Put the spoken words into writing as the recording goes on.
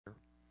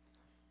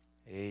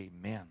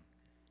Amen.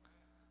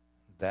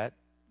 That,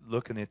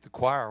 looking at the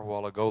choir a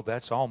while ago,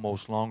 that's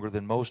almost longer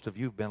than most of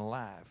you have been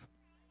alive.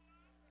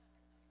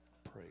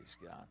 Praise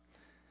God.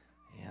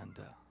 And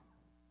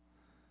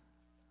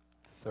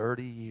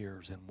 30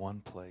 years in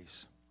one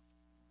place.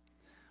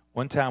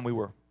 One time we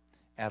were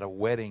at a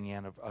wedding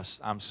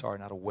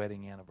not a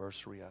wedding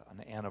anniversary,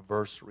 an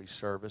anniversary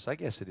service. I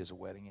guess it is a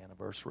wedding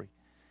anniversary.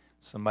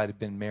 Somebody had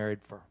been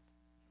married for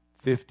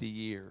 50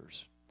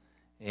 years.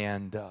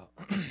 And thank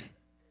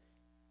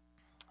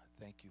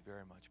you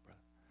very much, brother.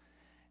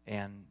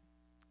 And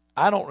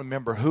I don't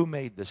remember who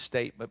made the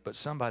statement, but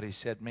somebody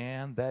said,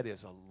 man, that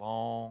is a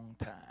long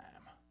time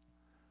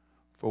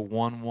for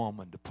one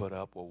woman to put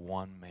up with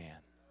one man.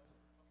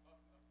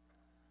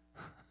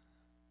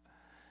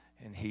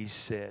 And he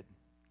said,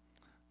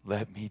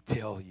 let me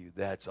tell you,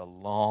 that's a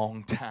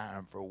long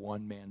time for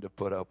one man to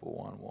put up with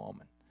one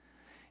woman.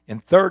 In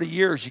 30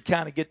 years, you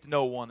kind of get to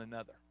know one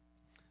another.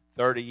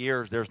 30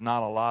 years, there's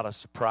not a lot of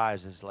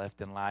surprises left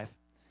in life.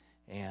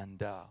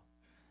 And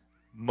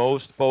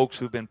most folks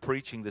who've been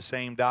preaching the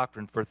same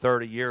doctrine for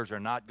 30 years are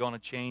not going to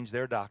change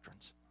their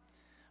doctrines.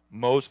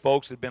 Most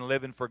folks that have been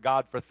living for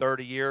God for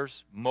 30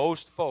 years,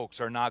 most folks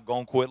are not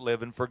going to quit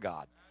living for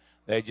God.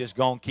 They're just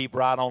going to keep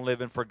right on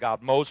living for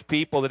God. Most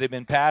people that have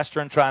been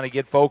pastoring, trying to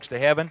get folks to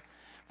heaven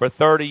for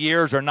 30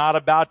 years are not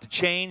about to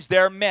change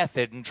their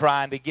method in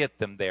trying to get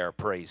them there,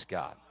 praise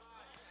God.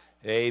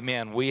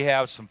 Amen. We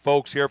have some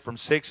folks here from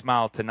 6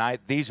 Mile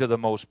tonight. These are the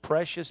most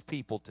precious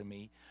people to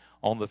me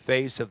on the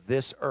face of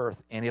this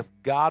earth. And if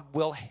God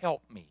will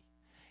help me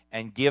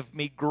and give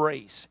me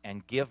grace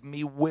and give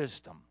me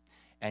wisdom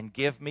and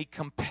give me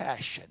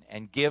compassion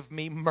and give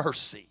me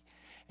mercy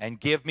and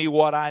give me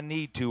what I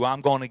need to, I'm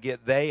going to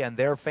get they and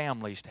their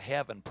families to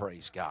heaven,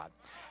 praise God.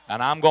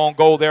 And I'm going to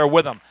go there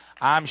with them.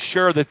 I'm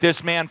sure that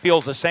this man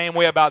feels the same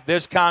way about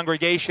this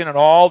congregation, and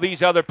all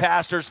these other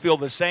pastors feel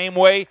the same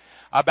way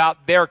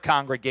about their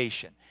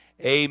congregation.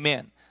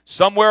 Amen.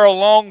 Somewhere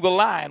along the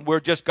line, we're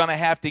just going to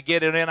have to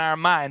get it in our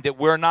mind that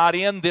we're not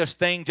in this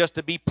thing just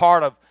to be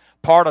part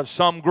of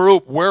some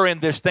group. We're in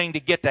this thing to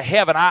get to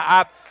heaven.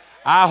 I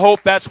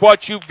hope that's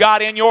what you've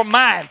got in your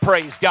mind,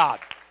 praise God.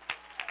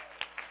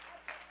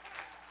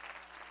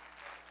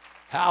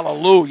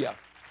 Hallelujah.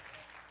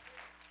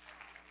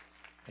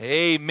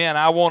 Amen.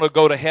 I want to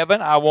go to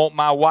heaven. I want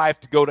my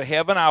wife to go to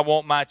heaven. I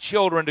want my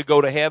children to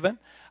go to heaven.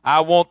 I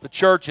want the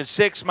church at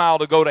 6 Mile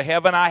to go to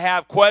heaven. I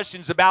have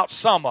questions about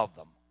some of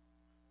them.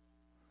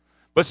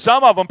 But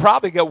some of them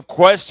probably go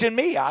question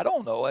me. I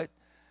don't know it.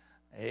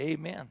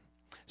 Amen.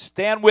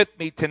 Stand with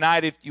me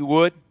tonight if you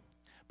would.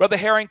 Brother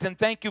Harrington,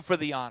 thank you for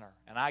the honor.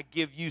 And I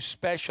give you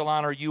special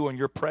honor, you and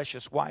your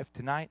precious wife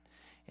tonight.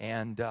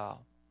 And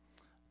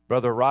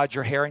Brother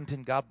Roger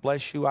Harrington, God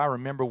bless you. I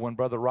remember when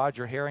Brother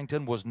Roger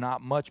Harrington was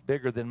not much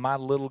bigger than my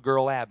little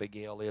girl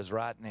Abigail is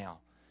right now.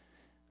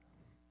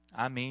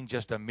 I mean,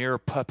 just a mere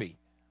puppy.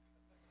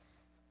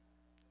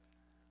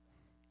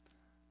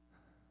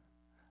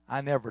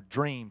 I never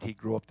dreamed he'd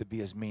grow up to be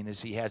as mean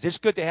as he has. It's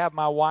good to have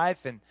my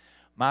wife and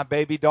my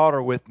baby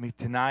daughter with me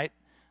tonight.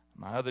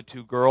 My other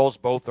two girls,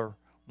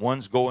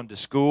 one's going to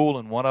school,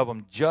 and one of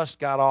them just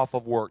got off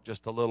of work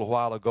just a little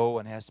while ago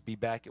and has to be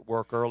back at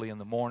work early in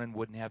the morning,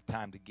 wouldn't have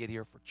time to get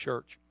here for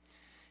church.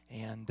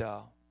 And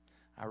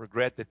I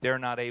regret that they're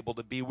not able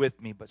to be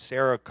with me. But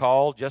Sarah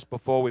called just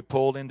before we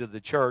pulled into the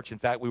church. In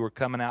fact, we were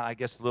coming out, I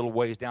guess, a little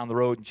ways down the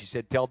road, and she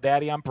said, tell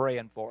Daddy I'm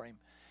praying for him.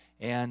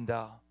 And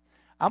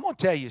I'm going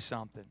to tell you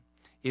something.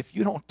 If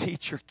you don't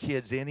teach your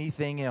kids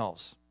anything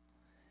else,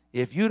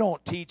 if you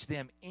don't teach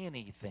them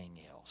anything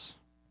else,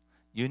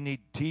 you need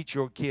to teach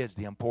your kids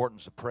the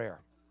importance of prayer.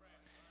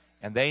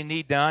 And they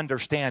need to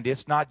understand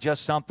it's not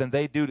just something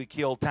they do to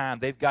kill time.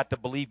 They've got to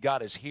believe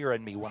God is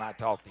hearing me when I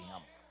talk to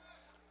Him.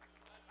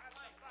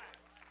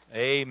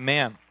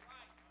 Amen.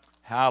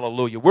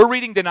 Hallelujah. We're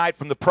reading tonight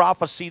from the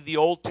prophecy, the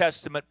Old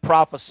Testament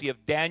prophecy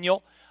of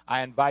Daniel.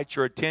 I invite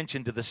your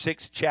attention to the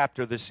 6th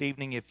chapter this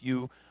evening. If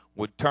you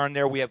would turn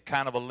there, we have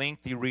kind of a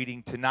lengthy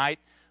reading tonight,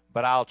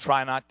 but I'll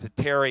try not to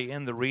tarry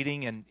in the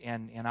reading,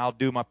 and I'll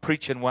do my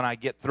preaching when I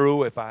get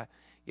through if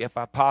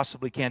I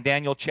possibly can.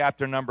 Daniel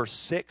chapter number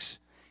 6,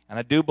 and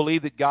I do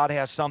believe that God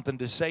has something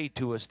to say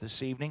to us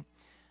this evening.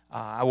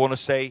 I want to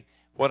say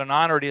what an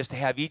honor it is to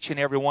have each and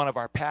every one of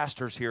our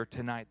pastors here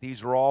tonight.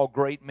 These are all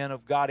great men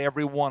of God.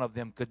 Every one of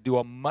them could do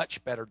a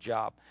much better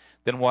job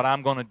than what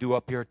I'm going to do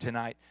up here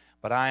tonight.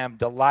 But I am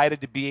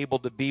delighted to be able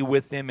to be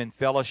with them in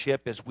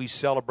fellowship as we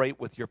celebrate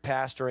with your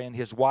pastor and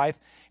his wife.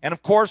 And,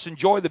 of course,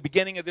 enjoy the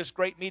beginning of this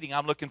great meeting.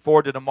 I'm looking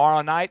forward to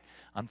tomorrow night.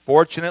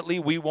 Unfortunately,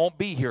 we won't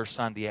be here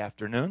Sunday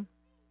afternoon.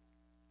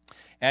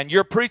 And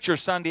your preacher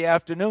Sunday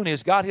afternoon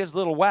has got his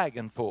little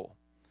wagon full,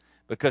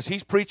 because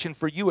he's preaching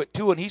for you at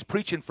 2 and he's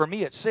preaching for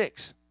me at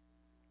 6.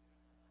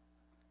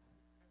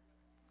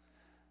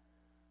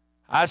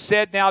 I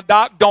said, now,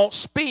 Doc, don't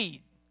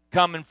speed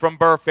coming from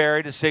Burr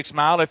Ferry to 6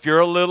 Mile. If you're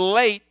a little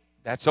late,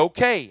 that's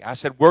okay. I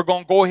said, we're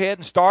going to go ahead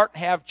and start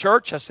and have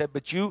church. I said,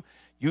 but you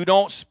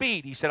don't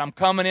speed. He said, I'm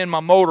coming in my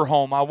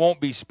motorhome. I won't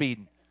be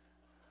speeding.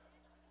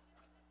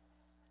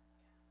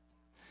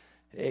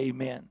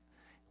 Amen.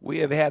 We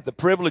have had the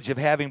privilege of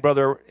having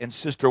Brother and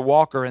Sister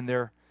Walker and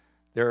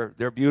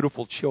their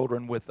beautiful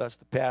children with us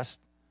the past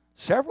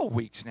several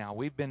weeks now.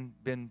 We've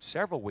been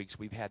several weeks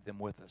we've had them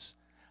with us.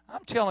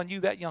 I'm telling you,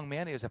 that young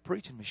man is a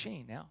preaching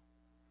machine now.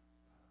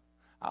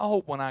 I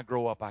hope when I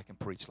grow up I can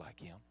preach like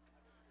him.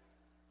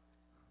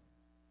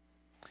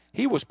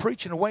 He was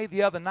preaching away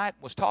the other night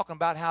and was talking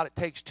about how it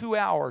takes 2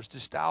 hours to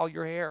style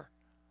your hair.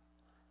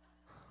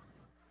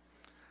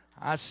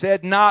 I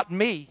said, not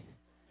me.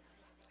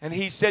 And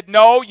he said,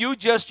 no, you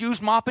just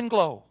use Mop and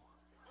Glow.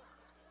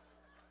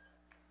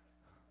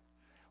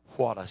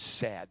 What a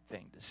sad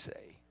thing to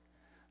say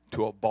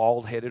to a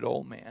bald-headed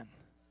old man.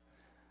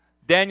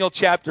 Daniel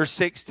chapter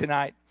 6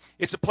 tonight.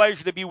 It's a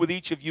pleasure to be with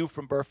each of you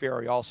from Burf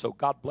area also.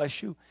 God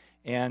bless you.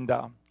 And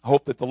I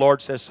hope that the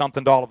Lord says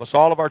something to all of us.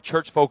 All of our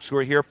church folks who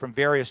are here from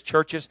various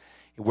churches,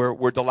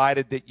 we're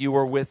delighted that you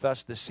are with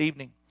us this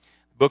evening.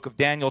 The book of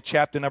Daniel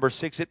chapter number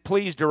 6. It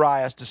pleased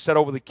Darius to set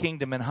over the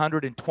kingdom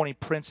 120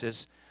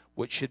 princes,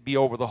 which should be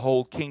over the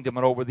whole kingdom,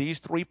 and over these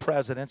 3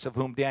 presidents, of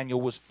whom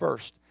Daniel was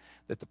first,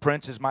 that the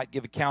princes might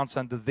give accounts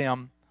unto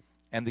them,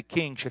 and the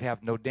king should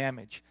have no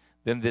damage.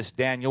 Then this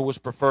Daniel was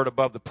preferred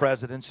above the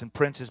presidents and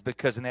princes,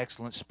 because an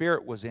excellent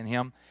spirit was in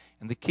him,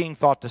 and the king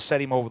thought to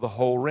set him over the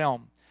whole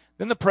realm.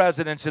 Then the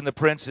presidents and the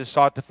princes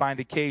sought to find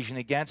occasion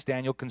against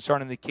Daniel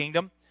concerning the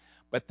kingdom,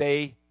 but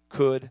they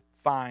could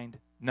find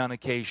none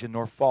occasion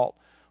nor fault,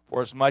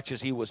 for as much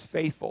as he was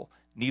faithful,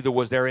 neither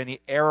was there any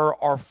error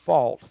or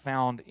fault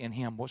found in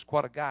him. Was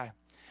quite a guy.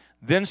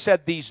 Then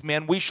said these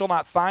men, we shall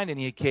not find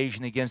any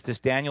occasion against this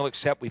Daniel,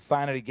 except we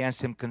find it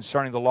against him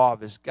concerning the law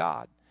of his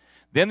God.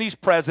 Then these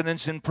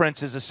presidents and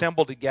princes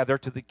assembled together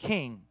to the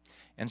king,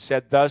 and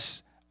said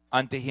thus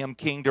unto him,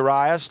 King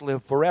Darius,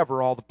 live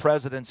forever. All the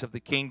presidents of the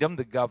kingdom,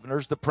 the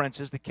governors, the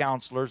princes, the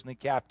counselors, and the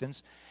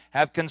captains,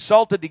 have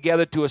consulted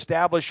together to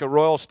establish a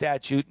royal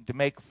statute and to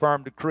make a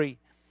firm decree,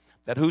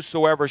 that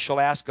whosoever shall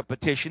ask a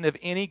petition of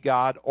any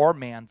god or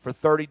man for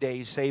 30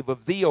 days, save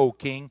of thee, O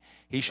king,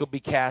 he shall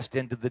be cast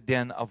into the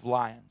den of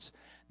lions.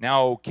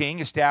 Now, O king,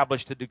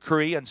 establish the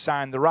decree and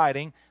sign the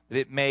writing, that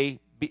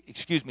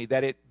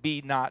it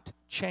be not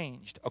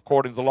changed,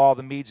 according to the law of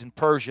the Medes and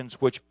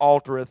Persians, which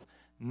altereth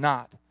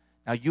not.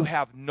 Now, you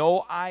have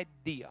no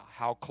idea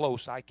how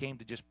close I came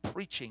to just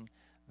preaching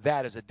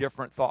that as a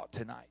different thought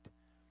tonight.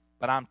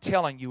 But I'm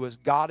telling you, as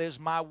God is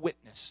my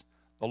witness,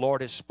 the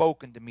Lord has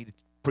spoken to me to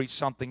preach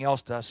something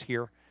else to us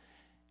here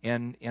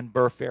in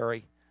Burf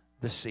area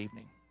this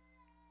evening.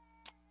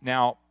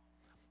 Now,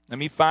 let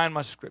me find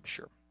my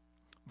scripture.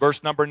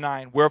 Verse number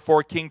 9,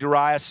 wherefore King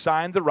Darius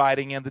signed the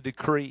writing and the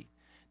decree.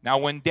 Now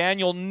when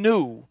Daniel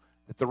knew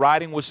that the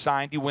writing was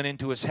signed, he went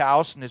into his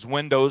house, and his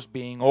windows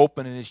being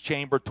open in his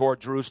chamber toward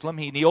Jerusalem,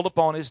 he kneeled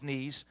upon his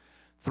knees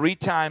 3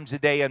 times a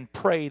day and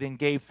prayed and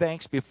gave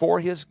thanks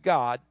before his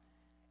God,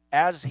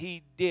 as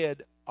he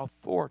did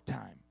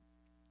aforetime.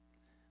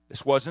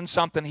 This wasn't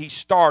something he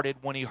started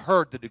when he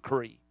heard the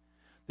decree.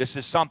 This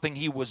is something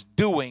he was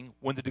doing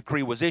when the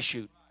decree was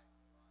issued.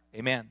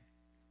 Amen.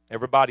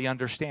 Everybody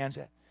understands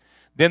that.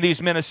 Then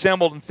these men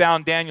assembled and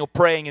found Daniel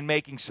praying and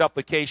making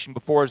supplication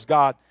before his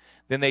God.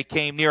 Then they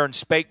came near and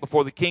spake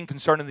before the king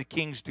concerning the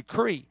king's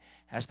decree.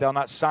 Hast thou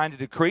not signed a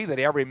decree that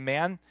every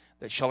man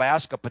that shall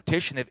ask a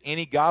petition of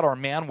any god or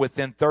man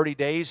within 30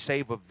 days,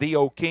 save of thee,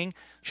 O king,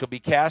 shall be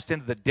cast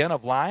into the den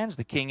of lions?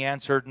 The king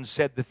answered and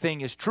said, the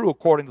thing is true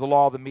according to the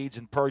law of the Medes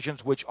and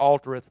Persians, which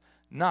altereth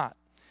not.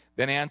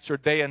 Then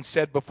answered they and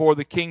said before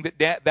the king,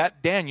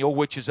 that Daniel,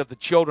 which is of the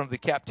children of the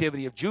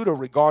captivity of Judah,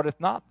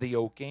 regardeth not thee,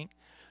 O king,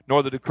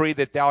 nor the decree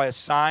that thou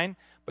hast signed,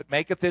 but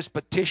maketh this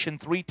petition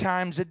 3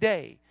 times a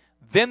day.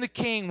 Then the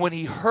king, when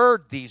he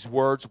heard these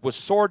words, was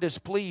sore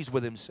displeased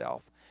with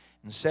himself,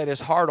 and set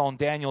his heart on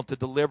Daniel to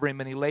deliver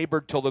him, and he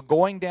labored till the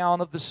going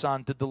down of the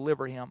sun to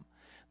deliver him.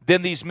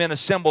 Then these men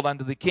assembled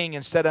unto the king,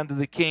 and said unto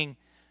the king,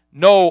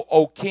 know,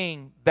 O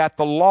king, that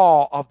the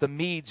law of the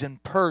Medes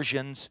and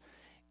Persians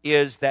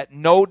is that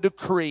no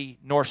decree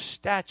nor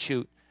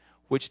statute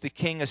which the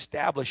king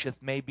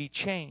establisheth may be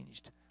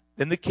changed.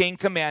 Then the king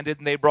commanded,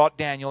 and they brought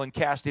Daniel and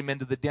cast him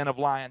into the den of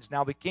lions.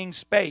 Now the king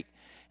spake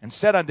and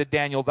said unto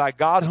Daniel, thy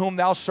God whom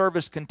thou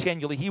servest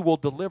continually, he will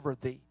deliver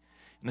thee.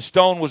 And the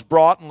stone was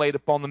brought and laid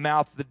upon the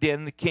mouth of the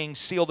den. The king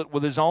sealed it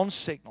with his own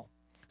signet,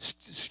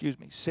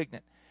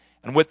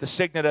 and with the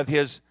signet of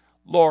his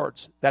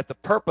lords, that the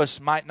purpose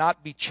might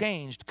not be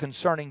changed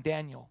concerning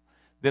Daniel.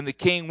 Then the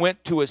king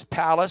went to his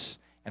palace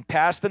and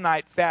passed the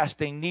night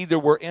fasting. Neither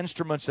were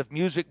instruments of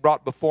music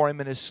brought before him,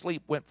 and his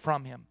sleep went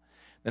from him.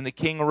 Then the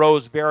king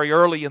arose very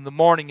early in the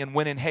morning and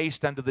went in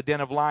haste unto the den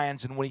of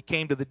lions. And when he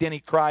came to the den, he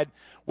cried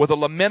with a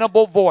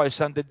lamentable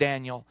voice unto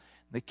Daniel.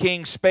 The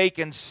king spake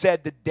and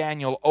said to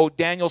Daniel, O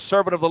Daniel,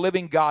 servant of the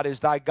living God,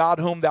 is thy God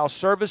whom thou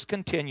servest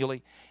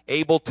continually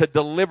able to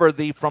deliver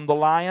thee from the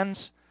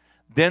lions?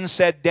 Then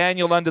said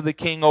Daniel unto the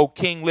king, O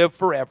king, live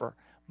forever.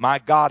 My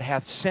God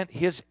hath sent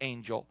his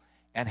angel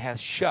and hath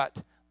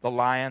shut the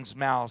lions'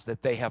 mouths,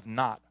 that they have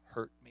not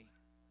hurt me.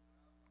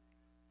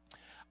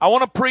 I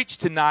want to preach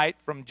tonight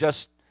from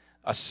just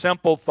a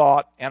simple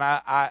thought, and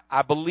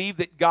I believe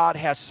that God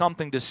has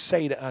something to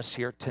say to us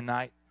here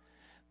tonight.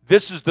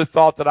 This is the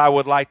thought that I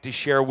would like to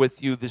share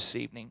with you this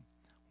evening.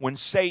 When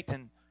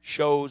Satan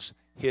shows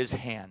his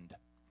hand.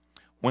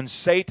 When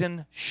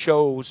Satan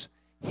shows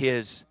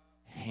his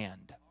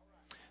hand.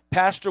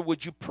 Pastor,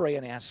 would you pray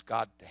and ask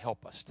God to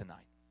help us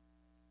tonight?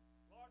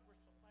 Lord, we're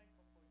so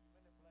thankful for your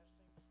many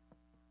blessings.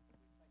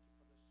 We thank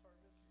you for this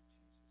service. Thank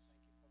you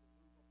for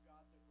the move of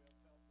God that we have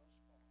felt thus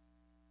far.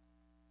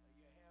 Lay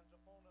your hands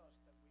upon us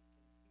that we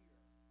can hear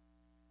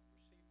and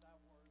receive thy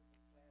word with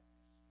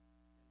gladness.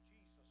 In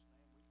Jesus'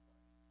 name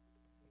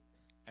we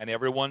pray. And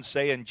everyone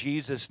say, in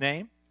Jesus'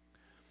 name.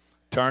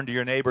 Turn to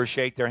your neighbor,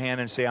 shake their hand,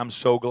 and say, I'm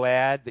so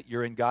glad that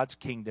you're in God's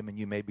kingdom, and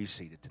you may be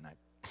seated tonight.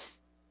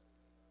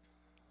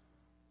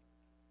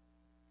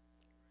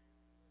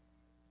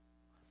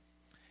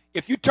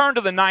 If you turn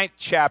to the 9th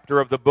chapter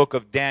of the book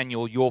of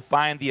Daniel, you'll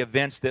find the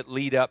events that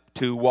lead up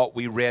to what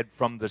we read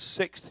from the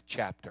 6th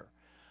chapter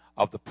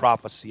of the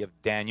prophecy of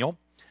Daniel.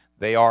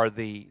 They are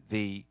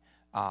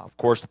of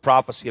course, the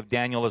prophecy of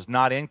Daniel is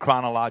not in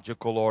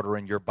chronological order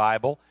in your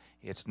Bible.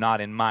 It's not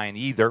in mine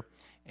either.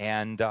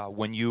 And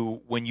when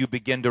you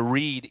begin to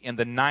read in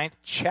the 9th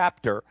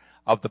chapter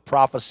of the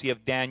prophecy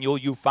of Daniel,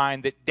 you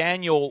find that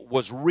Daniel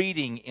was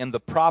reading in the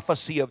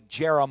prophecy of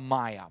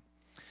Jeremiah.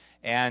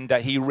 And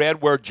he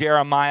read where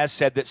Jeremiah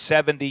said that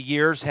 70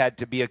 years had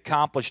to be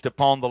accomplished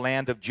upon the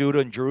land of Judah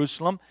and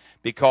Jerusalem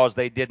because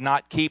they did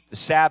not keep the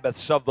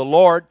Sabbaths of the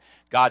Lord.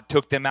 God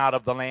took them out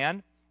of the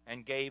land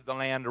and gave the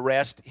land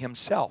rest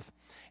himself.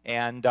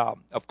 And,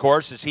 of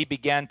course, as he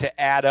began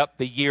to add up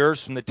the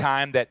years from the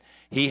time that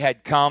he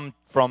had come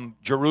from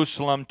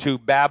Jerusalem to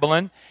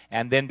Babylon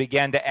and then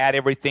began to add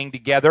everything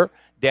together,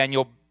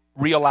 Daniel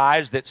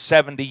realized that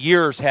 70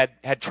 years had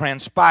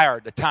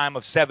transpired. The time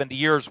of 70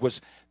 years was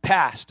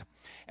past.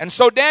 And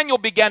so Daniel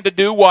began to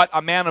do what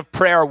a man of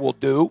prayer will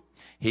do.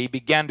 He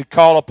began to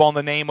call upon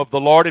the name of the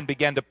Lord and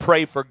began to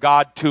pray for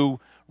God to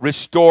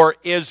restore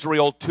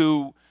Israel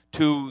to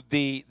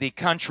the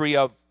country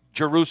of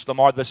Jerusalem,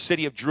 or the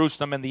city of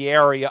Jerusalem in the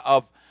area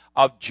of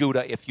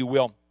Judah, if you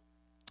will.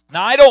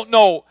 Now, I don't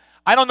know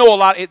a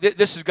lot.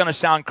 This is going to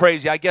sound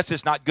crazy. I guess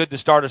it's not good to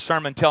start a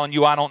sermon telling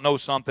you I don't know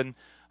something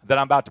that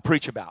I'm about to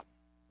preach about.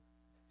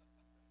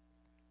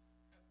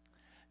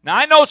 Now,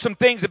 I know some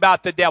things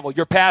about the devil.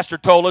 Your pastor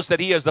told us that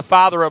he is the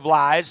father of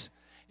lies,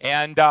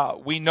 and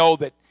we know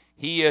that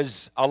he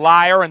is a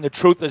liar and the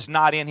truth is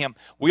not in him.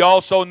 We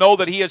also know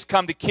that he has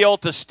come to kill,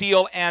 to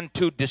steal, and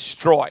to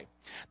destroy.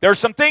 There are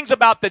some things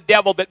about the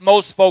devil that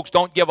most folks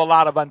don't give a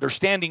lot of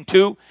understanding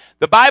to.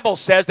 The Bible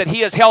says that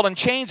he is held in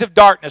chains of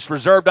darkness,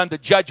 reserved unto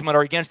judgment,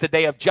 or against the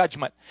day of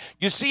judgment.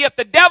 You see, if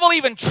the devil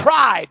even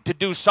tried to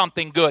do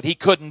something good, he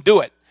couldn't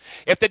do it.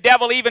 If the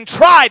devil even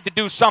tried to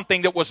do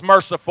something that was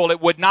merciful, it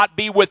would not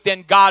be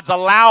within God's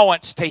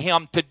allowance to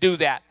him to do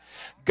that.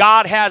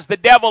 God has the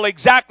devil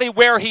exactly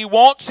where he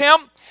wants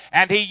him,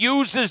 and he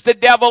uses the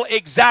devil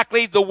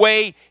exactly the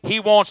way he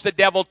wants the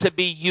devil to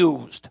be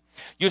used.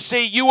 You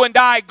see, you and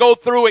I go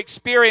through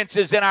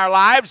experiences in our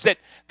lives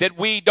that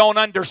we don't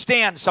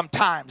understand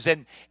sometimes.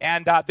 And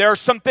there are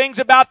some things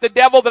about the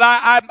devil that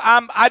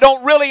I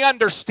don't really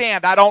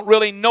understand. I don't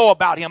really know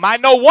about him. I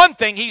know one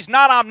thing: he's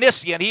not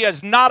omniscient. He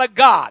is not a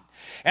God.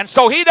 And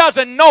so he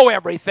doesn't know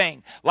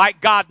everything like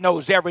God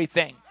knows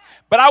everything.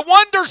 But I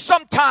wonder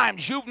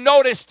sometimes, you've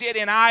noticed it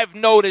and I've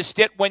noticed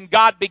it, when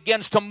God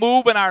begins to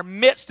move in our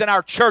midst, in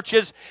our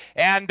churches,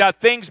 and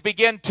things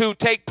begin to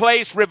take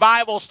place,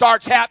 revival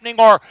starts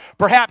happening, or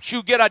perhaps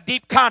you get a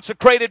deep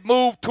consecrated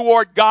move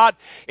toward God.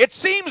 It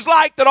seems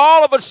like that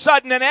all of a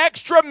sudden an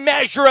extra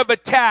measure of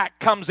attack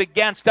comes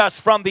against us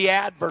from the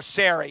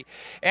adversary.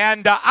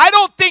 And I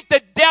don't think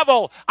the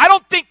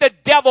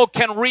devil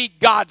can read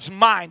God's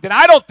mind. And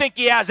I don't think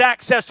he has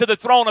access to the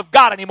throne of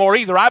God anymore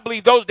either. I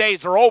believe those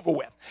days are over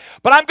with.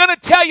 But I'm going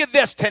to tell you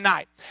this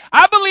tonight.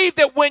 I believe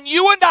that when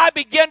you and I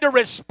begin to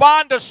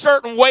respond a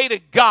certain way to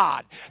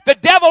God, the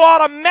devil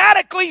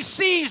automatically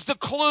sees the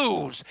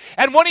clues.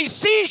 And when he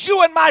sees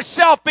you and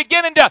myself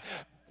beginning to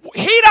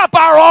heat up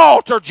our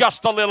altar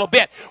just a little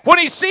bit, when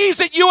he sees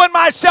that you and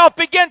myself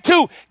begin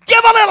to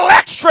give a little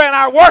extra in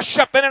our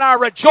worship and in our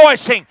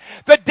rejoicing,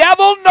 the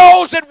devil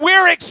knows that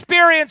we're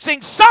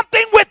experiencing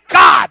something with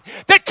God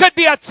that could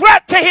be a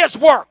threat to his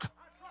work.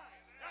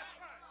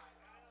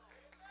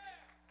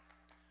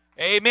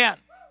 Amen.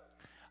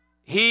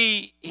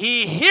 He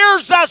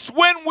hears us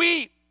when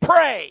we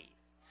pray.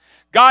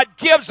 God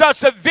gives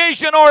us a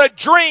vision or a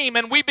dream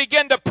and we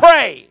begin to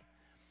pray.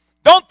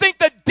 Don't think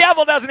the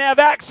devil doesn't have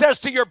access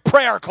to your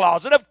prayer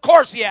closet. Of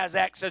course he has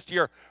access to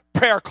your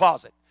prayer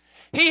closet.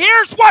 He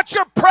hears what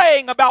you're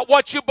praying about,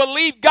 what you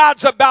believe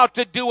God's about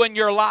to do in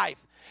your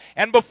life.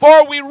 And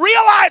before we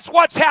realize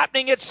what's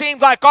happening, it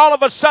seems like all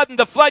of a sudden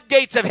the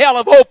floodgates of hell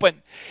have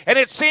opened. And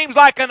it seems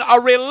like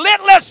a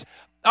relentless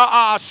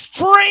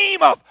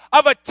stream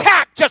of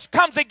attack just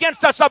comes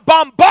against us, a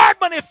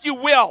bombardment, if you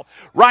will,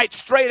 right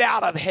straight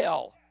out of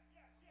hell.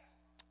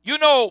 You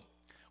know,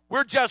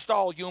 we're just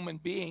all human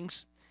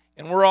beings,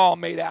 and we're all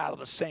made out of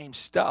the same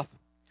stuff.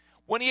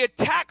 when he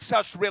attacks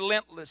us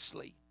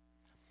relentlessly,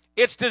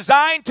 it's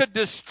designed to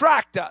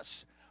distract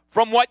us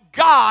from what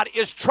God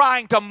is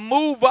trying to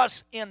move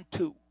us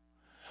into.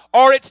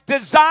 Or it's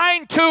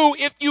designed to,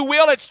 if you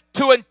will, it's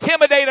to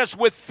intimidate us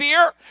with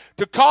fear,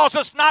 to cause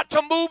us not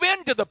to move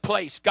into the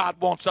place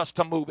God wants us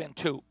to move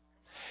into.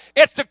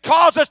 It's to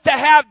cause us to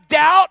have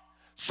doubt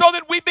so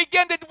that we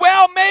begin to,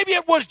 well, maybe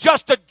it was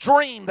just a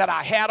dream that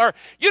I had. Or,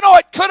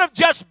 it could have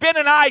just been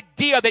an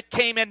idea that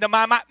came into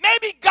my mind.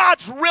 Maybe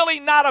God's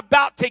really not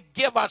about to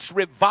give us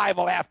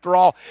revival after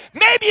all.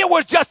 Maybe it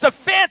was just a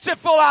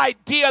fanciful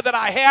idea that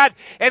I had,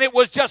 and it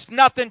was just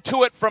nothing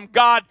to it from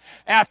God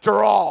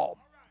after all.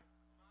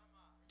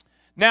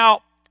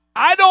 Now,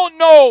 I don't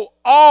know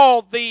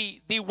all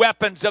the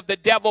weapons of the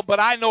devil, but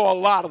I know a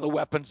lot of the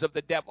weapons of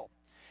the devil.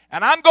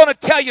 And I'm going to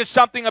tell you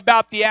something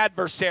about the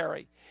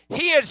adversary.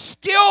 He is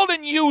skilled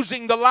in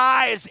using the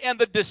lies and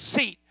the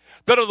deceit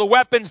that are the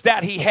weapons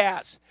that he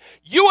has.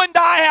 You and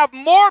I have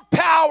more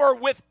power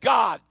with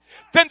God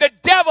than the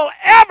devil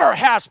ever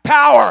has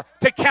power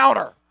to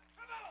counter.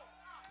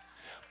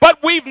 But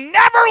we've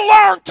never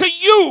learned to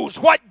use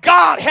what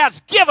God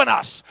has given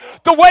us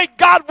the way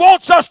God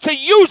wants us to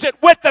use it,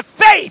 with the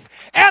faith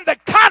and the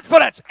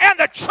confidence and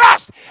the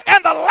trust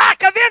and the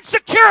lack of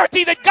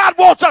insecurity that God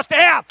wants us to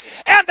have.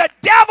 And the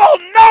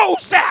devil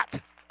knows that.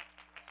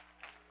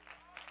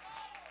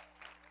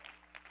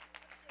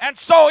 And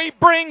so he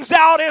brings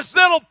out his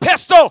little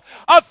pistol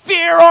of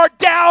fear or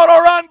doubt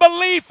or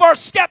unbelief or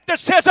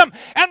skepticism.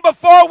 And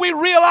before we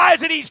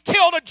realize it, he's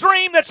killed a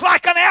dream that's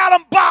like an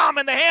atom bomb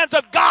in the hands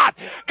of God.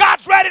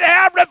 God's ready to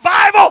have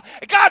revival.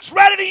 God's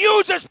ready to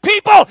use his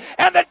people.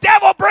 And the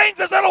devil brings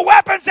his little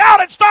weapons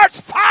out and starts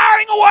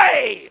firing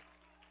away.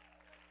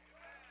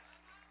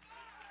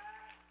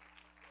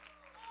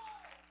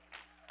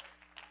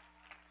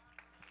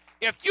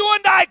 If you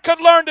and I could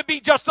learn to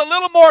be just a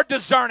little more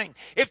discerning,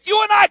 if you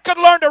and I could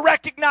learn to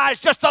recognize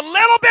just a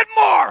little bit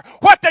more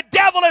what the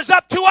devil is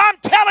up to, I'm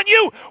telling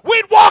you,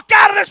 we'd walk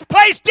out of this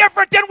place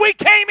different than we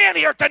came in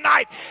here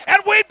tonight.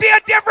 And we'd be a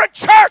different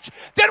church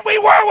than we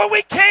were when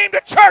we came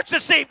to church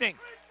this evening.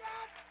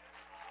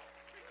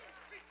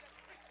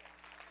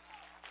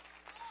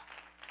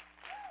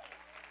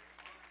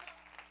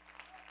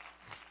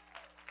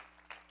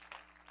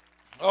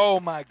 Oh,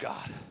 my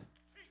God.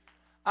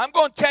 I'm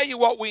going to tell you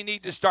what we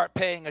need to start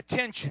paying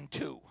attention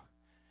to.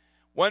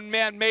 One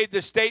man made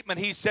the statement,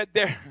 he said,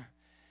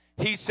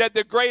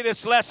 the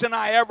greatest lesson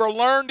I ever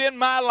learned in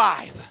my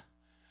life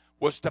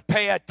was to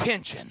pay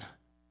attention.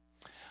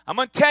 I'm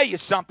going to tell you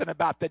something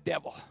about the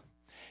devil.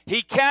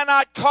 He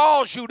cannot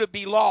cause you to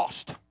be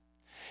lost.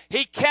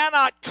 He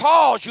cannot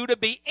cause you to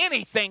be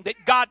anything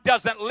that God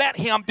doesn't let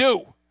him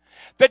do.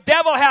 The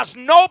devil has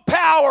no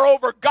power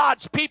over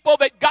God's people.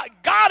 That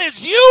God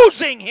is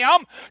using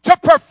him to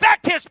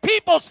perfect his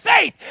people's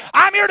faith.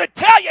 I'm here to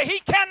tell you, he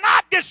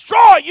cannot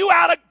destroy you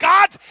out of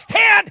God's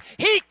hand.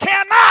 He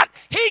cannot.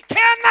 He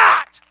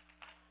cannot.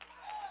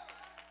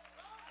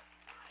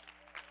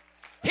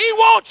 He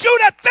wants you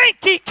to think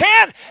he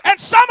can. And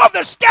some of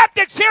the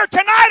skeptics here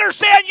tonight are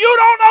saying, you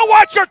don't know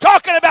what you're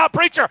talking about,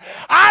 preacher.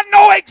 I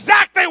know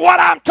exactly what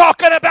I'm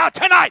talking about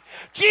tonight.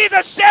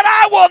 Jesus said,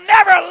 I will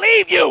never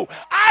leave you.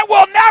 I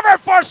will never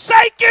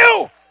forsake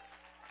you.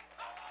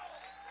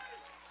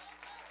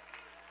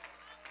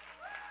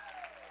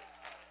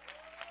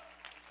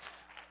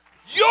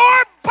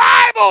 Your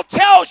Bible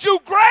tells you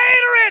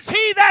greater is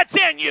he that's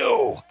in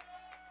you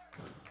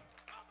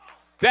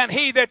than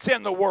he that's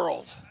in the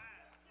world.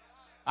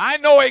 I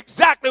know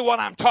exactly what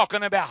I'm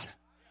talking about.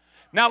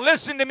 Now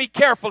listen to me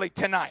carefully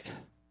tonight.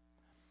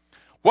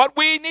 What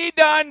we need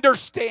to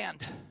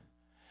understand,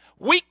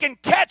 we can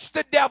catch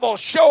the devil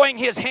showing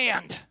his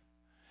hand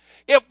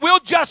if we'll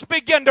just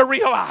begin to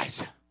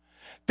realize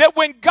that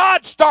when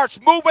God starts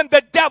moving,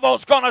 the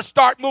devil's going to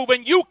start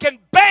moving. You can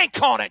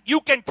bank on it.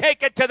 You can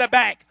take it to the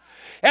bank.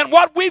 And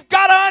what we've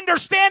got to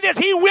understand is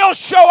he will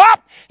show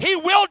up. He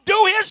will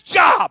do his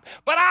job.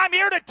 But I'm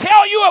here to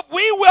tell you, if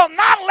we will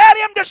not let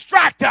him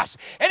distract us,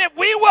 and if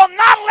we will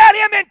not let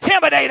him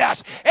intimidate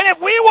us, and if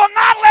we will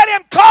not let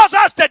him cause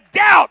us to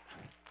doubt,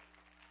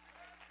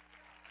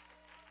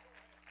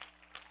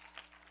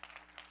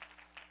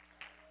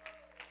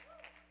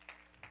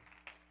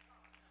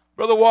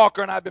 Brother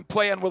Walker and I have been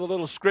playing with a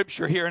little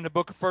scripture here in the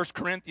book of 1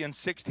 Corinthians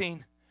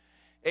 16,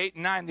 8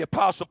 and 9. The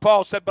Apostle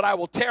Paul said, but I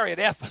will tarry at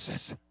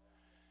Ephesus.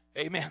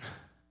 Amen.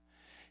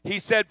 He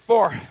said,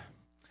 for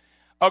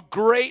a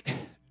great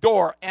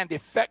door and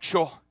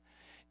effectual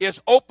is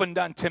opened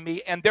unto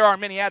me, and there are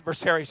many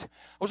adversaries. I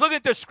was looking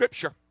at this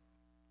scripture.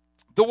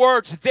 The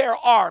words, there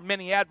are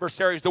many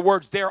adversaries, the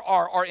words there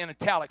are in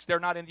italics. They're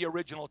not in the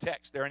original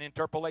text. They're an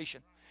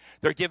interpolation.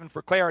 They're given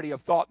for clarity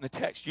of thought in the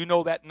text. You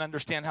know that and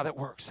understand how that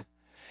works.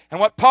 And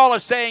what Paul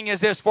is saying is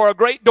this, for a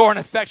great door and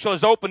effectual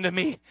is opened to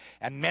me,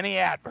 and many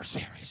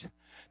adversaries.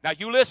 Now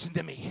you listen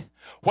to me.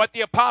 What the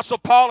Apostle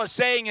Paul is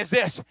saying is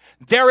this.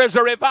 There is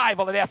a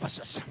revival at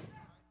Ephesus.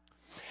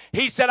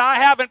 He said, I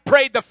haven't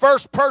prayed the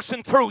first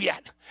person through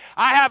yet.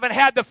 I haven't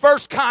had the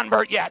first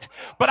convert yet,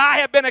 but I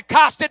have been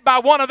accosted by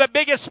one of the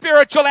biggest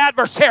spiritual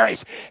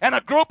adversaries and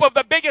a group of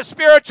the biggest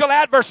spiritual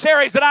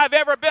adversaries that I've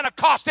ever been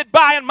accosted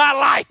by in my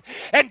life.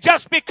 And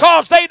just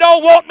because they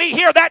don't want me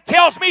here, that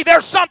tells me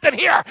there's something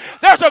here.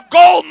 There's a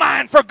gold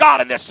mine for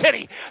God in this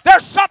city.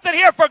 There's something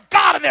here for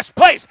God in this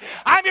place.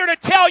 I'm here to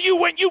tell you,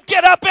 when you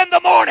get up in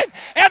the morning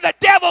and the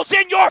devil's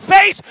in your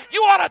face,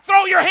 you ought to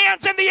throw your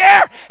hands in the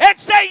air and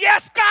say,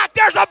 yes, God,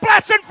 there's a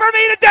blessing for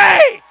me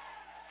today.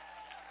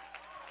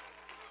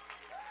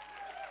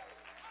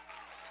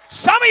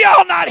 Some of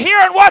y'all not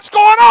hearing what's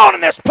going on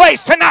in this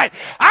place tonight.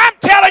 I'm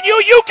telling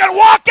you, you can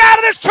walk out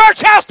of this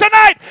church house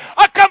tonight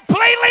a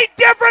completely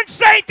different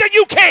saint than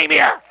you came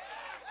here.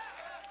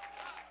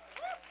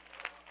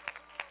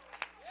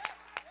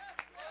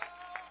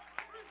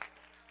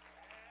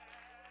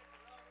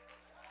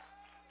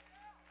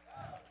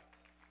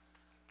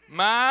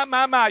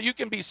 My. You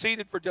can be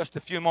seated for just a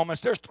few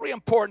moments. There's three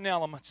important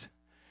elements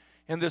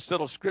in this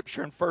little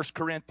scripture in 1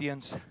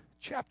 Corinthians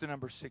chapter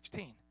number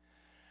 16.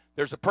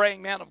 There's a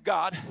praying man of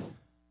God.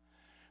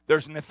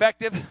 There's an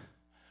effectual,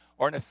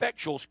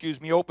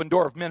 open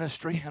door of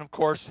ministry. And, of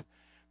course,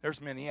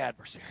 there's many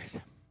adversaries.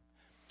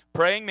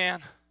 Praying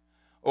man,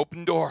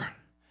 open door,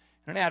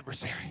 and an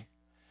adversary.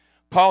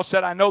 Paul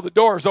said, I know the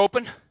door is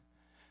open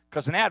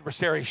because an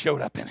adversary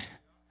showed up in it.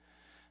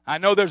 I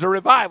know there's a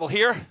revival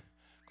here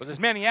because there's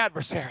many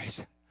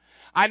adversaries.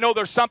 I know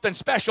there's something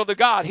special to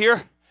God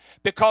here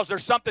because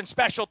there's something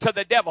special to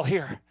the devil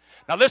here.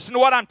 Now listen to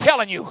what I'm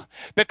telling you,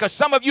 because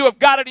some of you have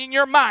got it in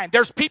your mind.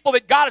 There's people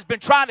that God has been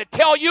trying to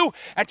tell you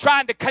and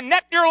trying to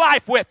connect your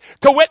life with,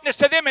 to witness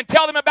to them and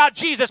tell them about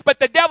Jesus, but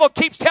the devil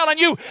keeps telling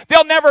you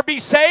they'll never be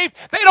saved.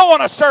 They don't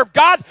want to serve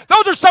God.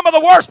 Those are some of the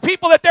worst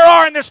people that there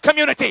are in this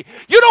community.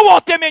 You don't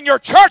want them in your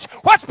church.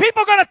 What's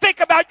people going to think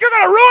about? You're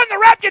going to ruin the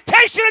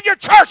reputation of your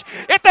church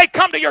if they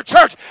come to your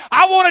church.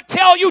 I want to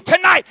tell you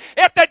tonight,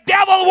 if the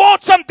devil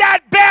wants them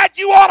that bad,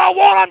 you ought to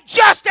want them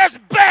just as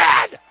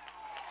bad.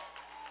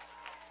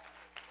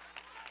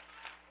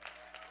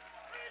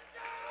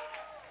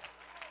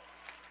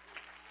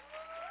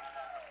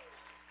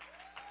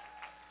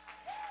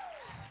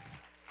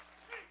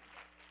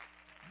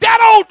 That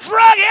old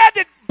drughead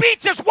that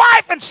beats his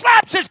wife and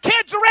slaps his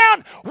kids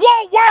around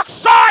won't work.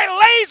 Sorry,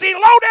 lazy,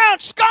 low-down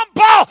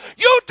scumball.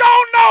 You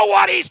don't know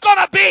what he's going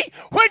to be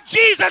when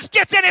Jesus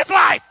gets in his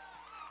life.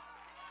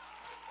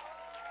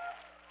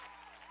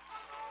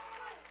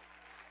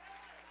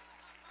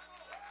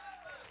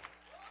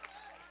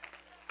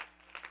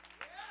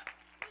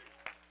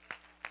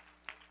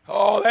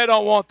 Oh, they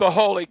don't want the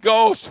Holy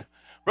Ghost.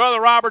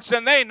 Brother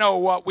Robertson, they know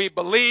what we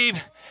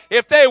believe.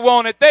 If they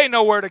want it, they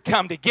know where to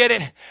come to get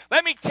it.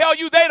 Let me tell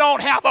you, they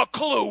don't have a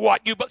clue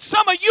what you, but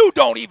some of you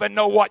don't even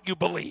know what you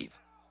believe.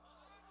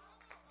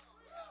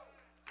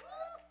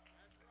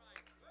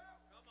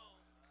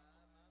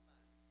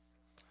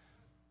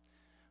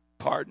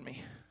 Pardon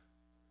me.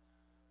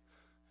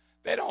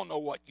 They don't know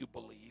what you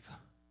believe.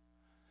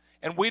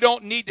 And we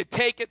don't need to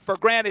take it for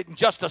granted and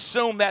just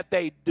assume that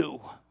they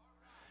do.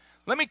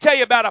 Let me tell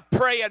you about a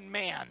praying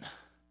man.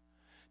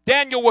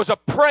 Daniel was a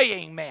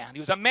praying man. He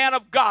was a man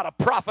of God, a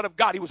prophet of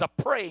God. He was a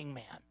praying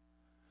man.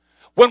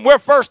 When we're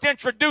first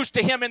introduced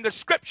to him in the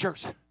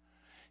scriptures,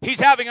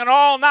 he's having an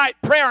all-night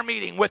prayer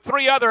meeting with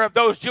three other of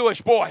those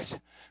Jewish boys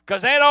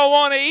because they don't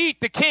want to eat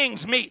the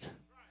king's meat.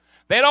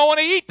 They don't want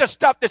to eat the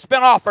stuff that's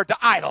been offered to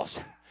idols.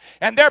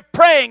 And they're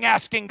praying,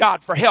 asking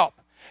God for help.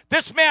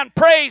 This man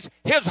prays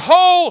his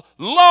whole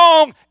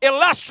long,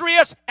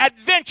 illustrious,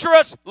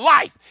 adventurous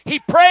life. He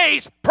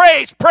prays.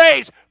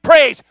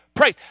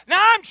 Now,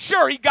 I'm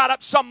sure he got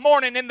up some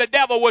morning and the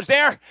devil was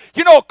there.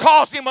 You know,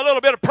 caused him a little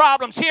bit of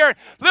problems here,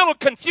 little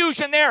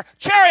confusion there.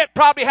 Chariot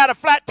probably had a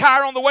flat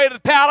tire on the way to the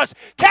palace.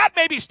 Cat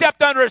maybe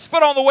stepped under his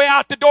foot on the way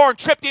out the door and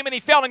tripped him and he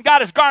fell and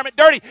got his garment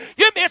dirty.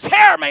 His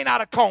hair may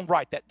not have combed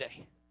right that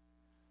day.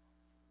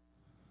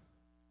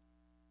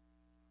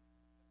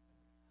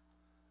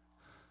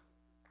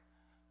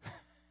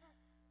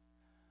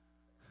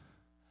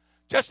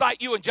 Just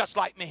like you and just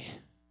like me.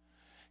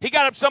 He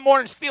got up some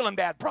mornings feeling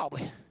bad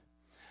probably.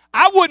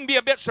 I wouldn't be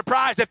a bit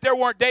surprised if there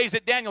weren't days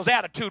that Daniel's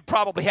attitude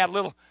probably had a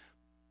little.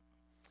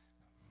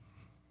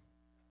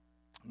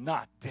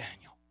 Not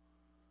Daniel.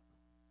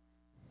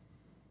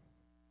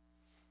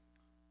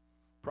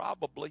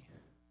 Probably.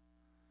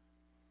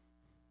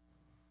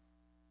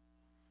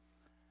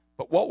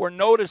 But what we're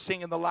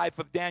noticing in the life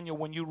of Daniel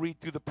when you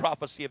read through the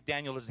prophecy of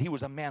Daniel is he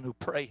was a man who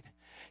prayed.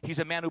 He's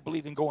a man who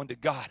believed in going to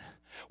God.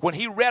 When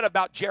he read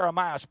about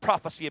Jeremiah's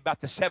prophecy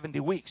about the 70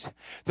 weeks,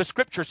 the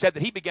scripture said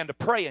that he began to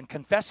pray and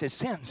confess his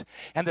sins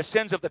and the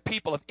sins of the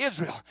people of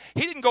Israel.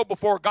 He didn't go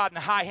before God in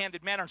a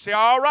high-handed manner and say,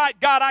 all right,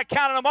 God, I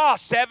counted them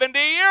off. 70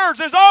 years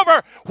is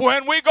over.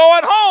 When we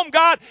going home,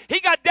 God? He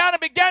got down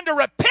and began to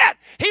repent.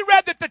 He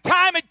read that the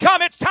time had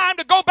come. It's time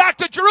to go back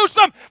to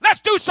Jerusalem.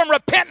 Let's do some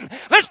repenting.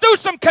 Let's do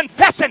some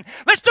confessing.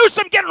 Let's do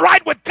some getting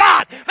right with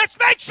God. Let's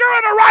make sure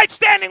in a right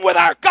standing with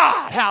our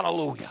God.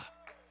 Hallelujah.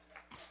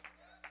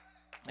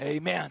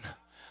 Amen.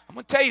 I'm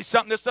going to tell you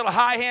something, this little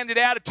high-handed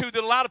attitude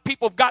that a lot of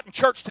people have got in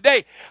church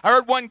today. I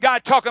heard one guy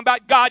talking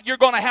about, God, you're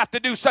going to have to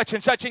do such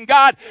and such, and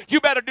God,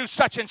 you better do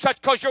such and such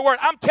because your word.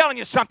 I'm telling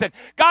you something.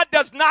 God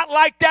does not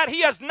like that.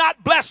 He is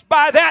not blessed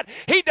by that.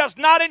 He does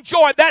not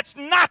enjoy it. That's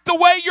not the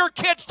way your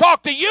kids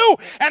talk to you,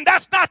 and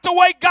that's not the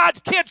way God's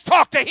kids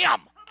talk to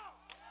him.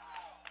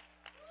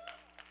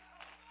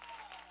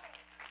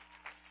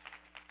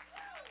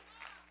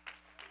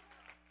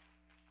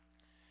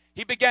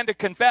 He began to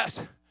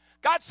confess.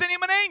 God sent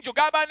him an angel, a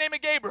guy by the name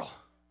of Gabriel,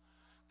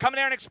 come in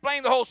there and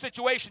explain the whole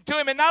situation to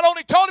him, and not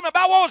only told him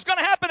about what was going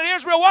to happen in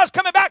Israel was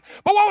coming back,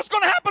 but what was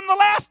going to happen in the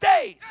last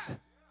days.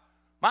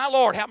 My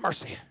Lord, have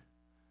mercy.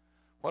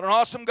 What an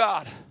awesome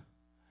God.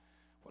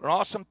 What an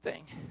awesome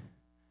thing.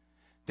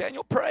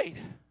 Daniel prayed.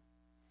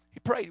 He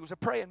prayed. He was a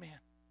praying man.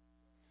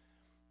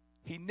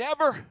 He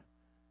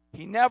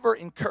never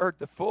incurred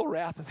the full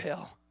wrath of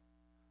hell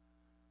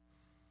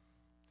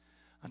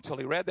until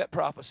he read that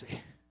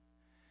prophecy.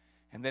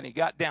 And then he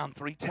got down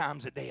 3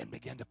 times a day and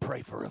began to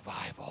pray for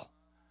revival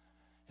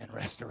and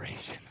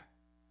restoration.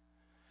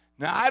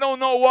 Now, I don't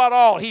know what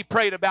all he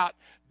prayed about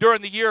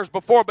during the years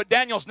before, but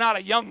Daniel's not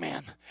a young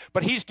man.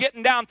 But he's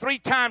getting down 3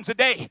 times a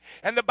day.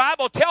 And the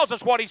Bible tells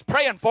us what he's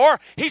praying for.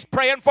 He's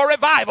praying for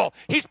revival.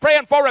 He's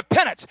praying for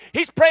repentance.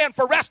 He's praying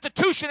for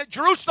restitution at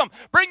Jerusalem.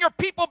 Bring your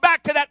people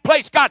back to that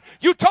place, God.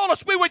 You told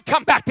us we would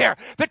come back there.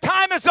 The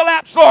time has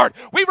elapsed, Lord.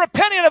 We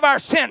repented of our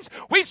sins.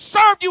 We've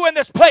served you in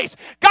this place.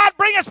 God,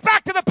 bring us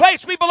back to the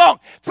place we belong.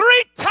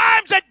 3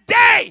 times a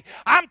day.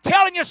 I'm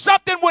telling you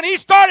something, when he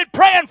started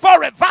praying for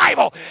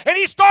revival and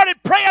he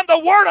started praying the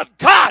word of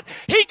God,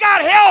 he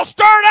got hell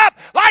stirred up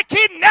like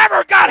he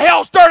never got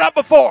hell stirred up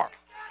before.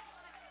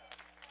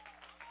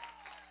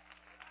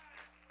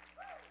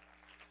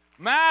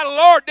 My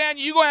Lord,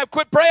 Daniel, you're going to have to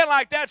quit praying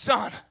like that,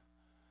 son.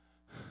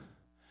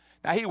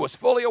 Now, he was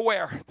fully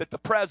aware that the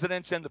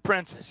presidents and the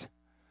princes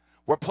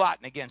were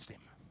plotting against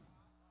him.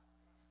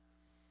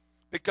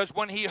 Because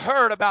when he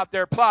heard about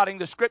their plotting,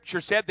 the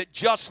scripture said that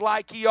just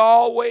like he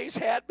always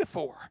had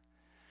before,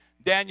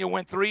 Daniel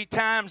went 3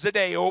 times a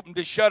day, opened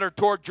his shutter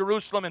toward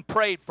Jerusalem and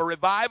prayed for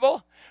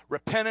revival,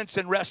 repentance,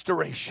 and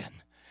restoration.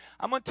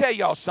 I'm going to tell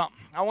y'all something.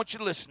 I want you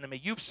to listen to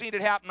me. You've seen it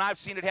happen. I've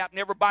seen it happen.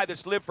 Everybody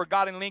that's lived for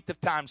God in length of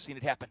time has seen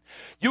it happen.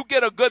 You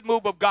get a good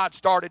move of God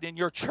started in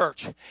your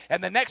church,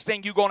 and the next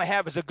thing you're going to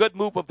have is a good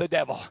move of the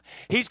devil.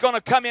 He's going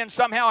to come in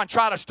somehow and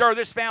try to stir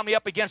this family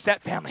up against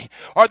that family.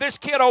 Or this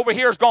kid over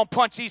here is going to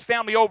punch these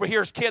family over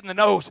here's kid in the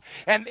nose.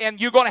 And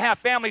you're going to have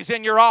families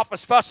in your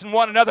office fussing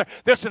one another.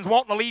 This one's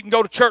wanting to leave and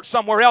go to church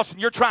somewhere else,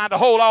 and you're trying to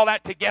hold all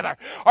that together.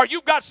 Or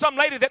you've got some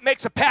lady that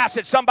makes a pass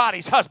at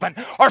somebody's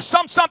husband. Or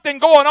something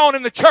going on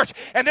in the church.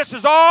 And this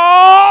is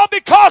all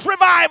because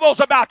revival's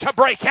about to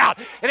break out.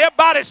 And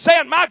everybody's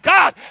saying, my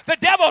God, the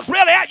devil's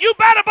really out. You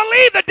better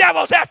believe the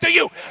devil's after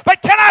you.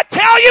 But can I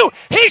tell you,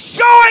 he's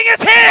showing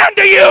his hand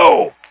to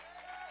you.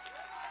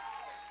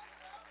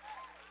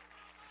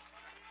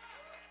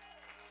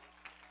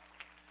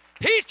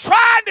 He's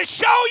trying to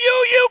show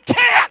you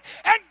can't.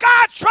 And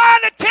God's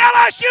trying to tell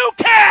us you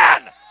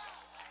can.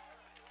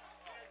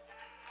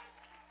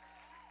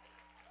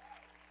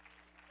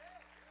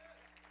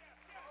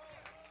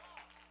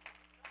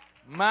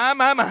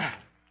 My.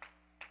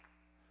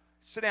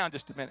 Sit down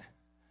just a minute.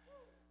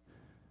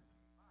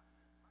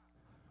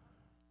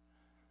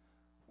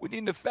 We need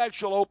an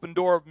effectual open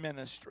door of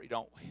ministry,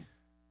 don't we?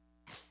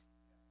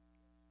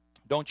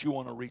 Don't you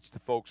want to reach the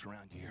folks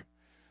around here?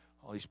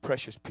 All these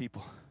precious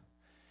people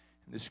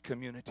in this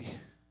community.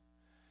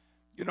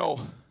 You know,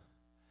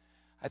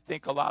 I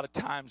think a lot of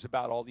times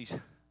about all these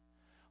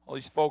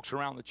folks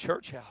around the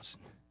church house.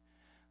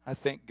 I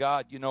think,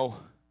 God, you know,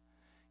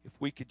 if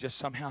we could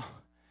somehow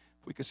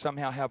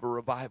have a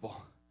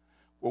revival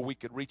where we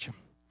could reach them.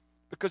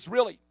 Because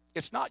really,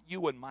 it's not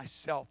you and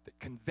myself that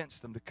convince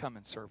them to come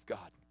and serve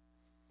God.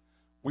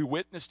 We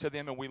witness to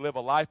them and we live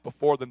a life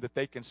before them that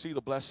they can see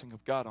the blessing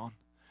of God on.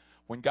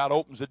 When God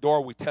opens the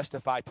door, we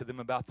testify to them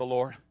about the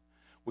Lord.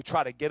 We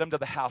try to get them to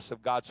the house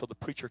of God so the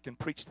preacher can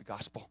preach the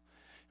gospel.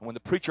 And when the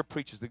preacher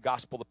preaches the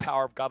gospel, the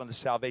power of God unto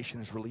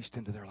salvation is released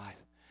into their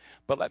life.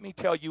 But let me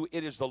tell you,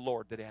 it is the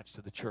Lord that adds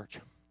to the church.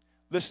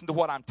 Listen to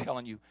what I'm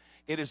telling you.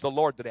 It is the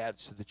Lord that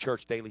adds to the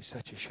church daily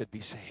such as should be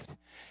saved.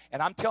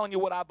 And I'm telling you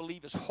what I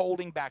believe is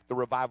holding back the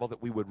revival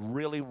that we would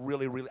really, I'm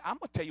going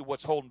to tell you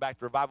what's holding back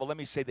the revival. Let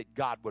me say that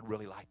God would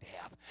really like to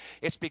have.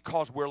 It's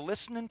because we're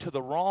listening to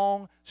the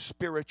wrong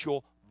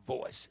spiritual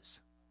voices.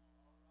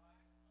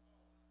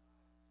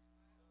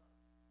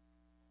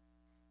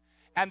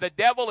 And the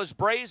devil is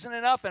brazen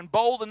enough and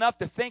bold enough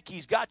to think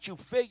he's got you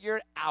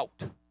figured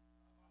out.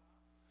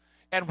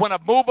 And when a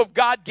move of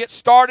God gets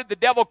started, the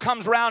devil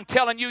comes around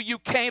telling you you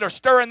can't, or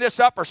stirring this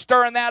up or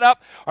stirring that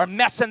up, or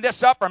messing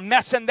this up or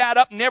messing that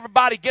up, and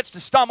everybody gets the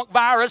stomach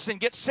virus and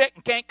gets sick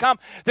and can't come.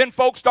 Then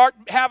folks start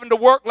having to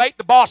work late.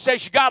 The boss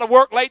says you got to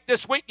work late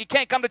this week. You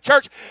can't come to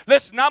church.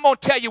 Listen, I'm going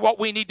to tell you what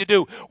we need to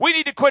do. We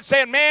need to quit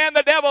saying, man,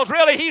 the devil's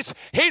really, he's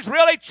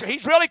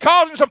really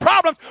causing some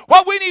problems.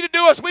 What we need to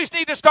do is we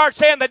need to start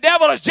saying the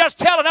devil is just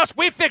telling us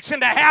we're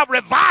fixing to have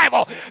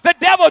revival. The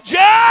devil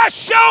just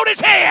showed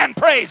his hand,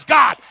 praise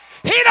God.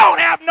 He don't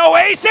have no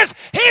aces.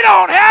 He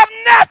don't have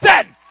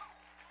nothing.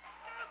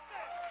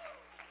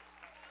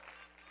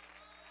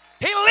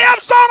 He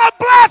lives on a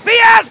bluff. He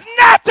has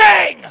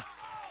nothing.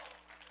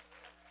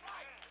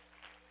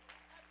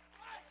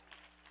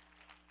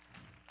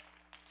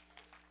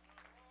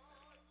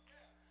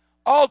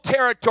 All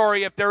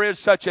territory, if there is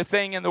such a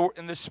thing in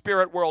the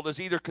spirit world, is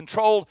either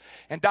controlled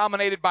and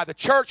dominated by the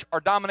church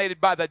or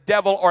dominated by the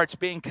devil, or it's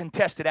being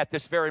contested at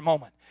this very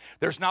moment.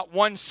 There's not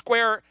one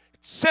square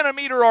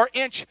centimeter or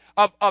inch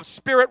of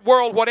spirit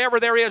world, whatever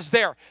there is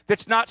there,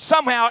 that's not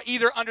somehow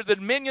either under the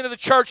dominion of the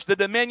church, the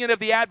dominion of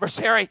the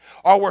adversary,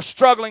 or we're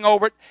struggling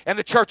over it, and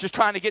the church is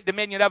trying to get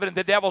dominion of it, and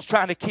the devil's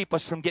trying to keep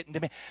us from getting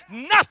dominion.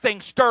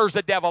 Nothing stirs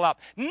the devil up.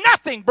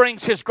 Nothing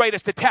brings his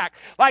greatest attack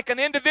like an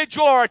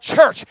individual or a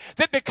church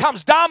that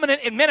becomes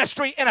dominant in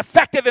ministry and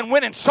effective in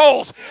winning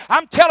souls.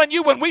 I'm telling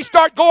you, when we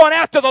start going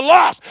after the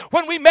lost,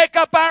 when we make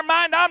up our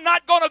mind, I'm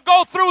not going to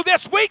go through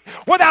this week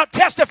without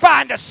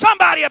testifying to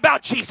somebody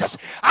about Jesus.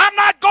 I'm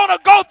not going to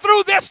go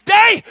through this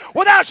day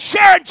without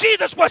sharing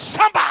Jesus with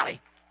somebody.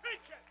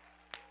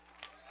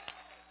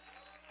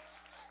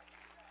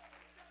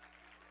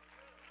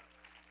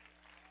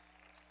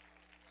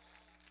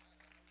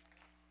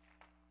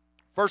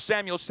 1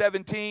 Samuel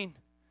 17,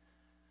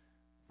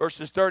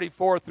 verses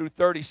 34 through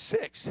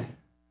 36.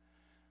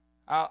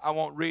 I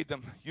won't read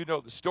them. You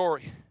know the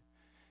story.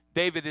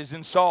 David is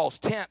in Saul's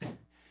tent.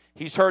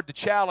 He's heard the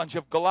challenge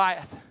of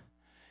Goliath.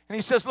 And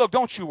he says, look,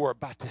 don't you worry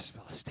about this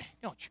Philistine.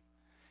 Don't you?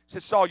 He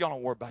said, Saul, y'all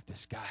don't worry about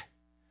this guy.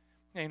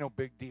 Ain't no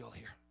big deal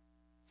here.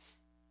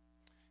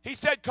 He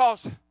said,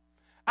 because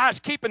I was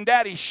keeping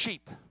daddy's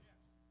sheep.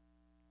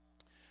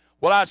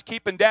 Well, I was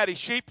keeping daddy's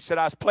sheep. He said,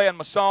 I was playing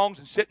my songs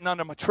and sitting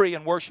under my tree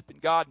and worshiping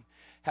God and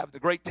having a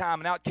great time.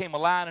 And out came a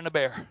lion and a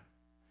bear.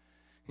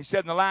 He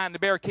said, and the lion and the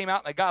bear came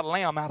out and they got a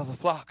lamb out of the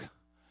flock.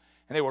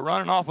 And they were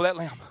running off with that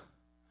lamb.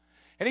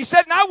 And he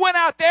said, and I went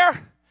out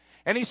there.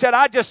 And he said,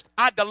 I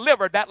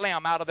delivered that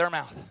lamb out of their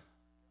mouth.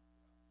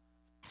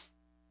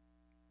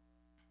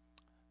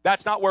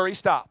 That's not where he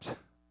stops.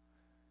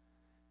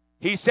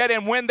 He said,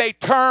 and when they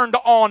turned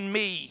on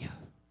me,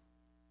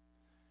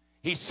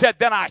 he said,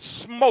 then I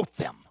smote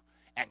them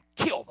and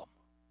killed them.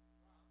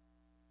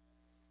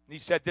 And he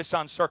said, this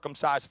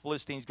uncircumcised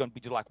Philistine is going to be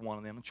just like one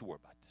of them. Don't you worry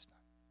about this now.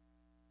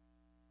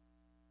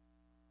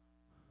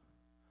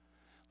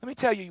 Let me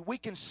tell you, we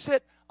can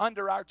sit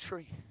under our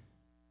tree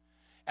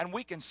and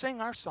we can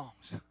sing our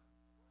songs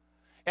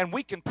and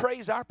we can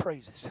praise our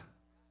praises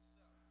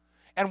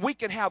and we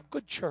can have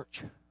good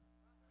church.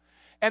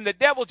 And the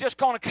devil just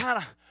going to kind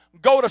of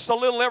goad us a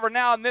little every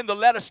now and then to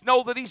let us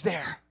know that he's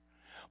there.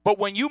 But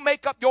when you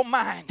make up your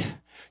mind,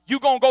 you're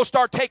going to go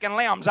start taking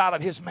lambs out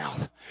of his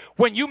mouth.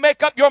 When you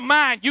make up your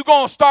mind, you're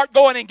going to start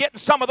going and getting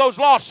some of those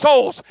lost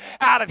souls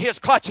out of his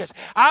clutches.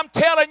 I'm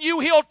telling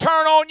you, he'll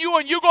turn on you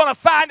and you're going to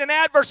find an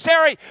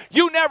adversary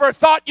you never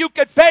thought you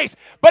could face.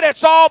 But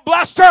it's all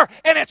bluster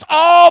and it's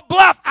all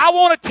bluff. I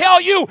want to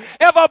tell you,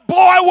 if a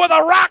boy with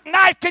a rock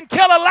knife can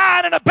kill a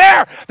lion and a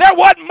bear, there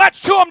wasn't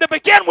much to him to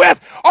begin with,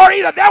 or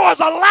either there was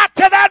a lot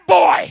to that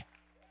boy.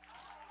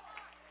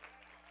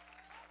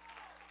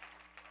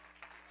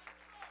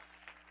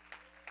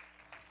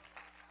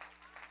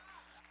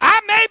 I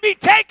may be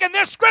taking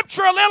this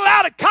scripture a little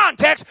out of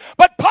context,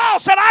 but Paul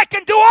said, I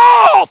can do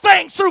all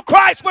things through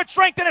Christ which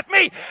strengtheneth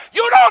me.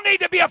 You don't need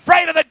to be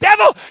afraid of the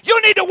devil.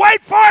 You need to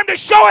wait for him to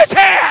show his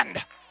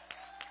hand.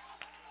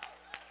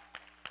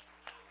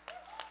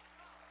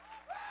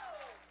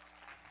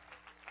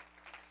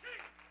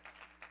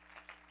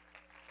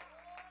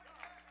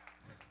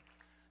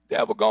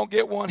 Devil gonna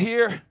get one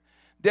here.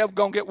 Devil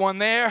gonna get one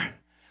there.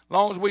 As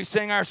long as we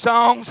sing our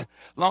songs, as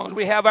long as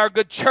we have our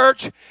good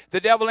church, the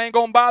devil ain't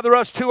going to bother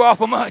us too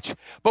awful much.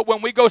 But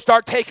when we go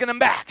start taking him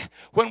back,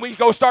 when we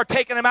go start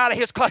taking him out of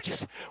his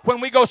clutches, when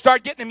we go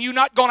start getting him, you're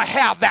not going to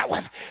have that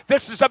one.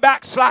 This is a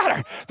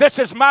backslider. This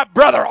is my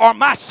brother or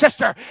my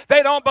sister.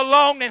 They don't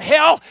belong in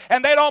hell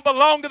and they don't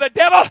belong to the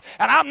devil,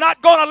 and I'm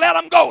not going to let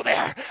them go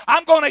there.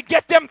 I'm going to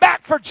get them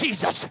back for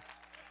Jesus.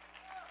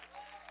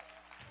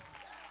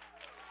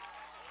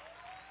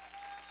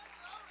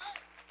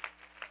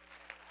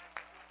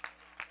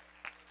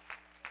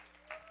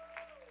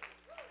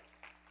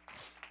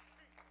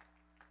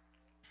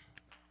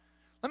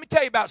 Let me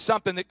tell you about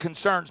something that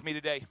concerns me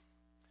today.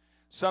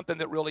 Something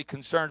that really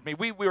concerns me.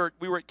 We were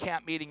at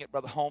camp meeting at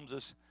Brother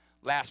Holmes's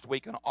last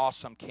week, an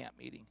awesome camp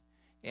meeting.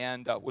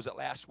 And was it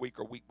last week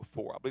or week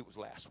before? I believe it was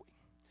last week.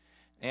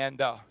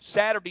 And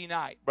Saturday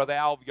night, Brother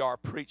Alviar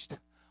preached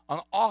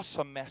an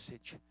awesome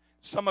message.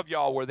 Some of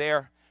y'all were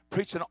there.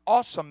 preached an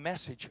awesome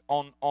message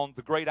on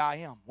the great I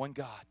am, one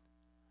God.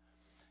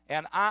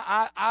 And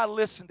I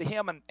listened to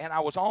him, and I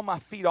was on my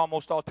feet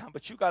almost all the time.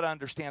 But you got to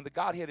understand, the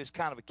Godhead is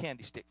kind of a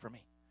candy stick for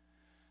me.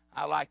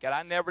 I like it.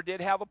 I never did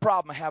have a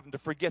problem having to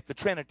forget the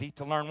Trinity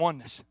to learn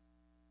oneness.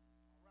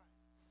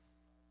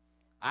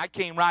 I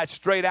came right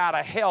straight out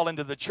of hell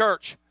into the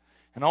church,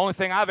 and the only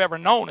thing I've ever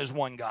known is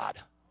one God.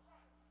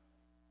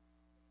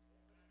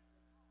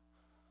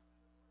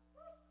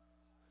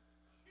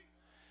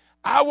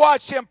 I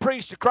watched him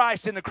preach to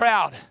Christ in the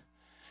crowd.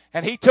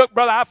 And he took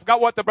brother, I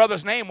forgot what the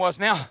brother's name was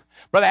now,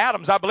 Brother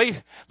Adams, I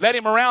believe, led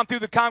him around through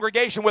the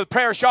congregation with a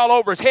prayer shawl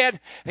over his head.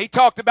 And he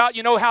talked about,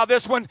 how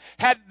this one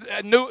had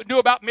knew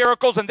about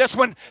miracles, and this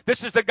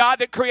is the God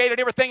that created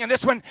everything, and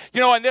this one,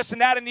 and this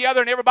and that and the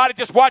other, and everybody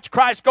just watched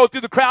Christ go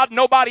through the crowd.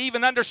 Nobody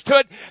even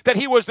understood that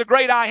he was the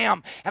great I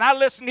am. And I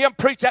listened to him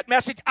preach that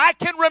message. I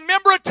can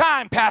remember a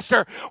time,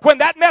 Pastor, when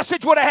that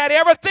message would have had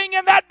everything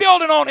in that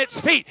building on its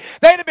feet.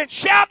 They'd have been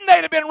shouting,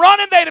 they'd have been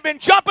running, they'd have been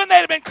jumping, they'd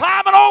have been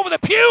climbing over the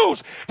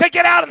pews to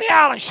get out in the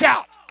aisle and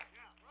shout.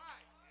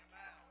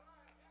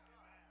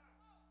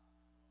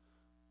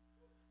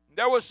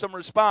 There was some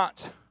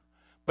response,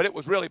 but it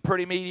was really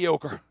pretty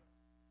mediocre.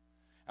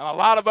 And a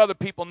lot of other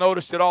people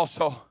noticed it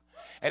also.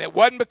 And it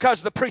wasn't because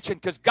of the preaching,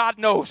 because God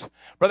knows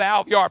Brother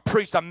Alviar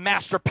preached a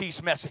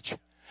masterpiece message.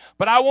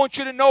 But I want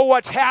you to know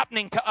what's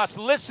happening to us.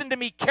 Listen to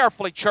me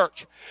carefully,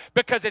 church,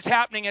 because it's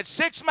happening at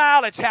 6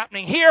 Mile, it's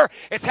happening here,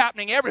 it's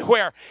happening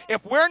everywhere.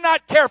 If we're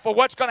not careful,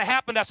 what's going to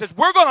happen to us is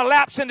we're going to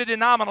lapse into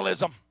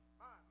denominalism.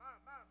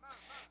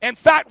 In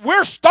fact,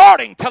 we're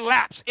starting to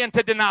lapse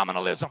into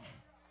denominalism.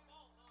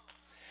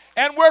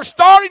 And we're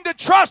starting to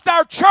trust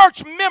our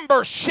church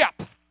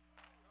membership.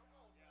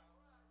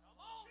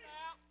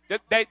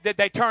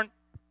 They turned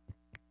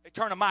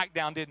the mic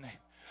down, didn't they?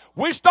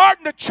 We're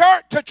starting to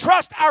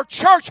trust our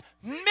church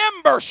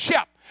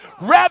membership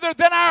rather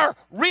than our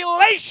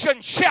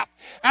relationship.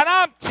 And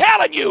I'm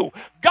telling you,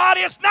 God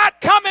is not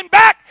coming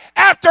back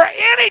after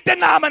any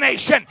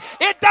denomination.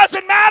 It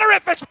doesn't matter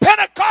if it's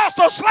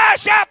Pentecostal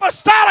 /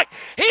 apostolic.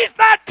 He's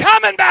not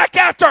coming back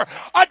after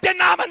a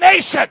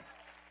denomination.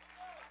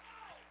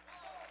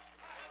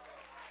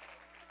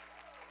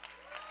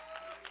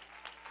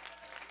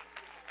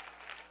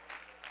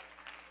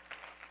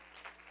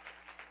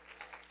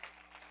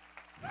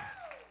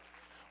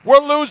 We're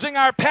losing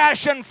our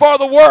passion for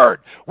the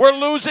Word. We're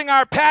losing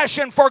our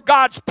passion for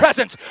God's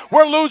presence.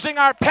 We're losing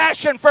our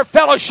passion for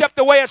fellowship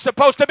the way it's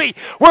supposed to be.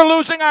 We're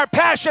losing our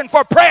passion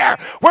for prayer.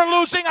 We're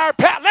losing our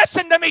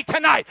Listen to me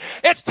tonight.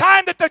 It's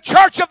time that the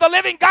church of the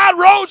living God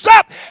rose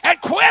up and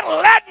quit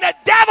letting the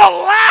devil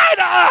lie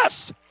to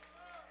us.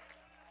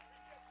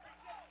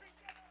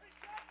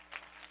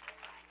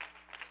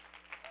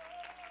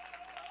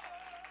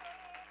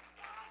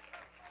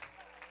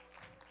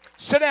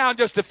 Sit down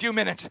just a few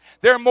minutes.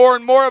 There are more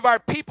and more of our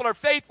people are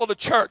faithful to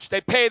church.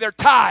 They pay their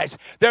tithes.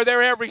 They're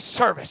there every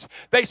service.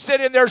 They sit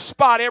in their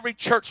spot every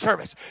church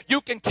service. You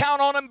can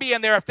count on them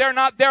being there. If they're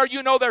not there,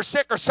 you know they're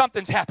sick or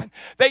something's happened.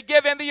 They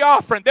give in the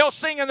offering. They'll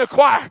sing in the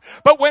choir.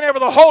 But whenever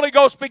the Holy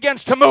Ghost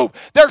begins to move,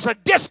 there's a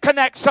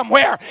disconnect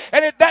somewhere.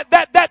 And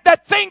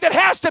that thing that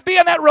has to be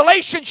in that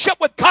relationship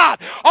with God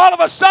all of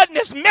a sudden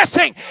is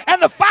missing.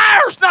 And the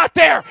fire's not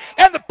there.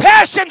 And the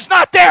passion's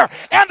not there.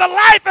 And the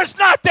life is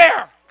not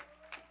there.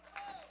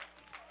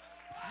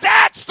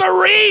 That's the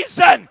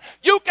reason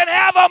you can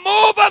have a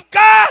move of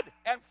God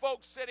and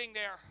folks sitting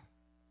there.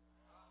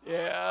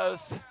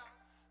 Yes.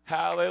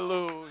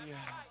 Hallelujah.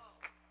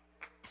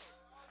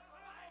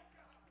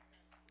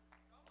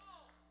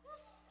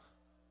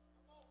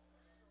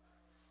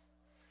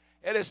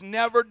 It has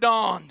never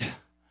dawned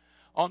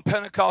on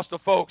Pentecostal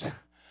folks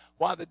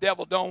why the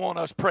devil don't want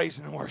us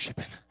praising and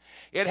worshiping.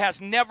 It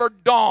has never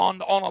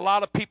dawned on a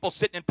lot of people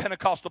sitting in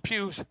Pentecostal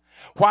pews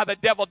why the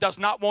devil does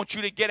not want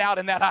you to get out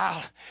in that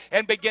aisle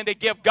and begin to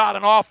give God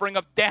an offering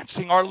of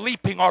dancing or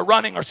leaping or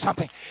running or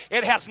something.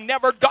 It has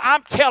never dawned.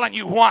 I'm telling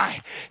you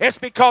why. It's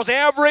because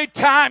every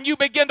time you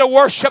begin to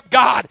worship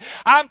God,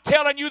 I'm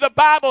telling you the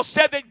Bible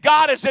said that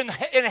God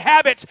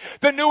inhabits.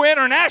 The New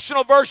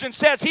International Version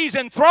says he's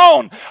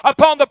enthroned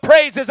upon the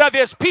praises of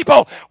his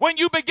people. When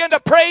you begin to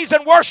praise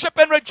and worship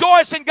and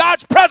rejoice in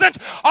God's presence,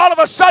 all of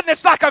a sudden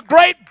it's like a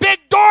great big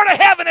door to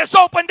heaven is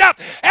opened up,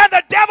 and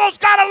the devil's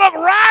got to look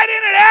right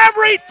in at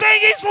everything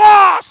he's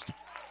lost.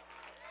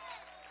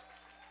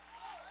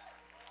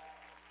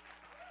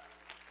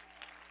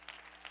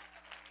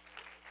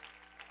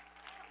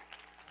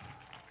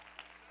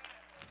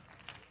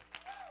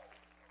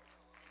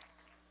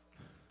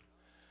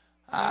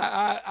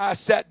 I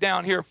sat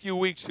down here a few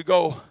weeks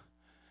ago,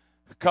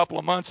 a couple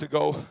of months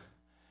ago,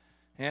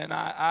 and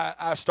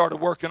I started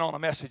working on a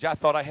message. I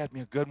thought I had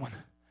me a good one.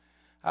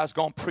 I was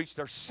going to preach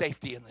there's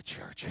safety in the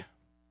church.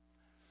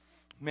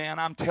 Man,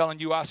 I'm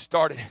telling you, I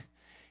started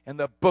in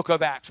the book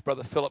of Acts,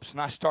 Brother Phillips, and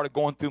I started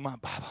going through my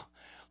Bible,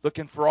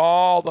 looking for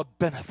all the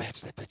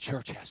benefits that the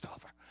church has to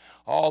offer,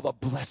 all the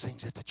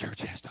blessings that the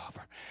church has to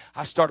offer.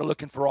 I started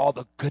looking for all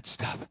the good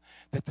stuff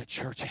that the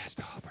church has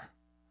to offer.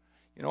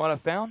 You know what I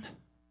found?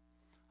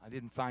 I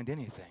didn't find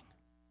anything.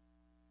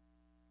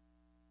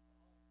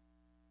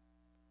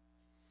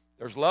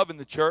 There's love in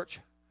the church.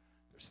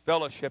 There's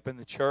fellowship in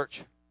the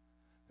church.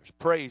 There's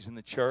praise in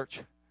the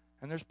church.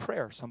 And there's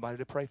prayer, somebody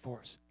to pray for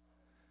us.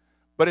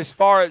 But as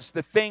far as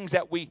the things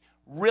that we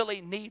really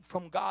need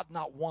from God,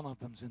 not one of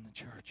them's in the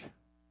church.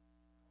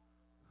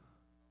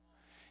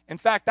 In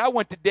fact, I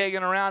went to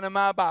digging around in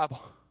my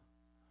Bible,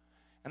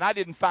 and I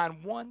didn't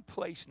find one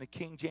place in the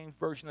King James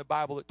Version of the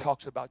Bible that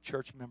talks about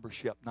church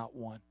membership, not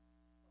one.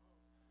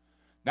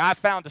 Now, I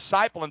found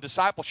disciple and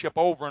discipleship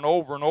over and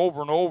over and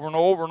over and over and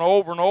over and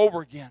over and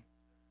over again.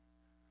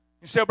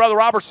 You say, Brother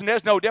Robertson,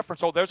 there's no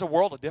difference. Oh, there's a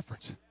world of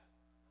difference.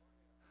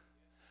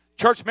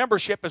 Church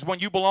membership is when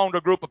you belong to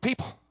a group of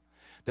people.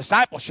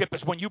 Discipleship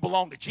is when you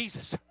belong to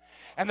Jesus.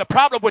 And the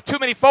problem with too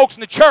many folks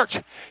in the church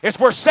is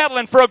we're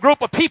settling for a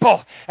group of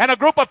people. And a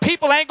group of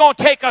people ain't going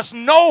to take us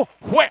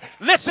nowhere.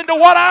 Listen to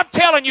what I'm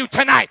telling you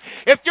tonight.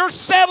 If you're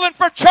settling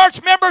for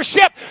church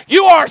membership,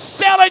 you are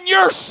selling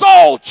your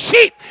soul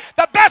cheap.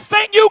 The best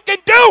thing you can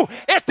do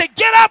is to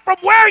get up from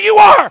where you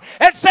are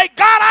and say,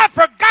 God, I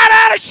forgot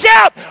how to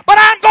shout, but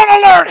I'm going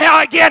to learn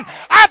how again.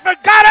 I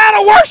forgot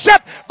how to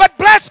worship, but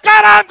bless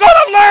God, I'm going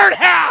to learn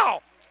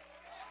how.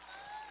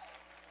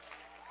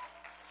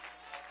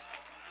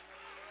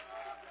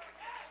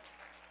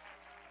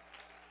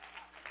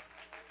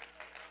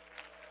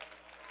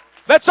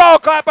 Let's all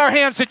clap our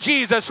hands to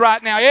Jesus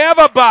right now.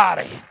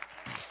 Everybody.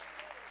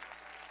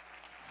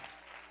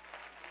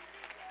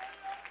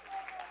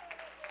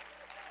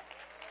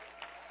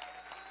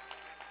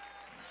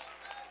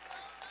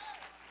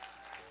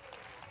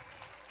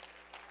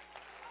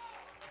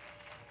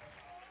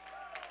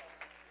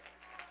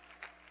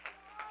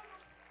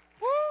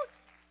 Woo.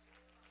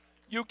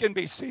 You can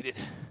be seated.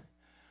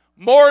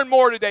 More and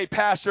more today,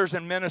 pastors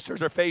and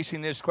ministers are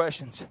facing these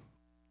questions.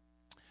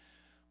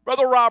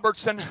 Brother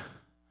Robertson,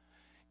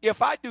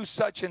 if I do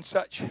such and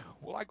such,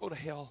 will I go to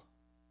hell?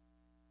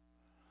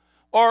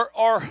 Or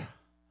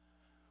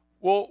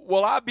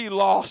will I be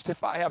lost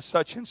if I have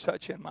such and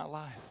such in my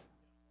life?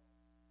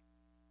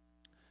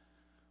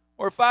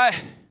 Or if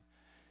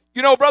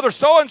brother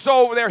so-and-so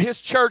over there,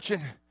 his church,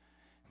 and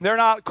they're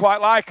not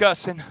quite like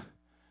us, and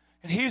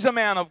he's a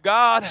man of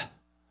God.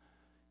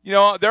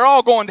 They're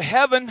all going to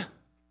heaven,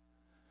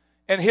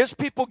 and his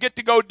people get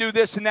to go do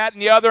this and that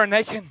and the other, and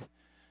they can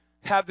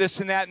have this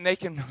and that, and they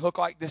can look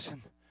like this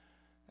and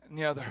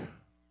the other.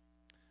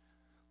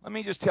 Let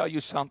me just tell you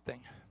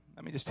something.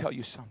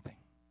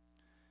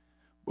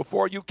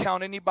 Before you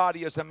count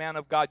anybody as a man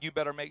of God, you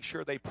better make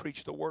sure they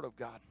preach the Word of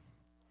God.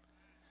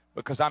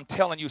 Because I'm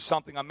telling you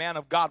something, a man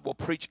of God will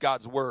preach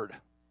God's Word.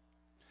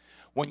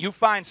 When you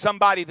find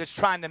somebody that's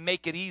trying to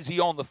make it easy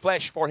on the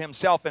flesh for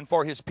himself and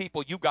for his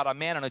people, you've got a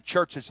man in a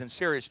church that's in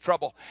serious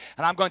trouble.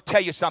 And I'm going to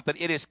tell you something,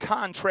 it is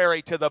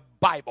contrary to the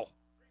Bible.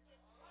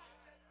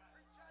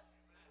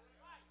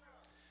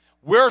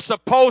 We're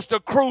supposed to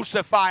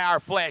crucify our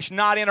flesh,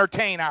 not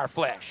entertain our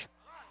flesh.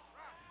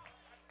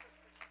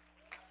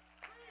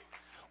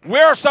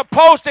 We're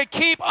supposed to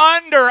keep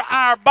under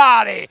our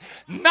body,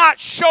 not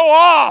show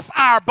off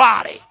our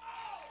body.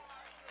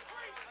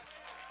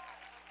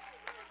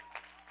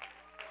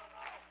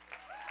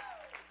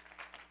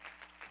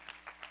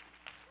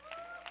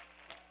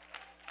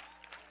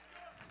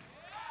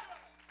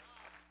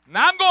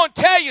 Now I'm going to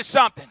tell you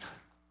something.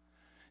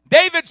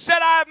 David said,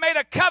 I have made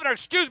a covenant.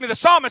 The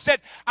psalmist said,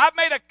 I've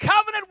made a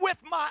covenant with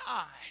my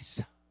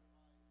eyes.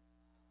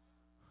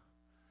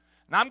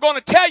 Now I'm going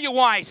to tell you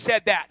why he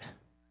said that.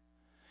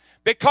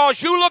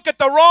 Because you look at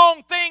the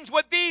wrong things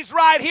with these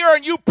right here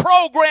and you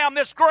program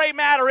this gray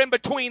matter in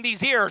between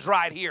these ears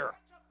right here.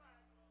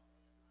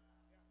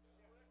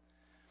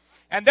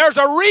 And there's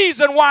a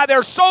reason why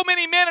there's so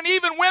many men and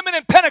even women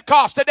in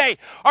Pentecost today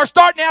are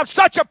starting to have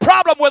such a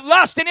problem with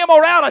lust and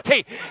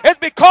immorality. It's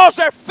because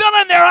they're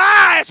filling their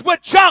eyes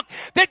with junk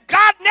that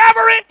God never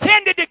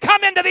intended to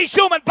come into these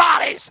human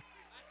bodies.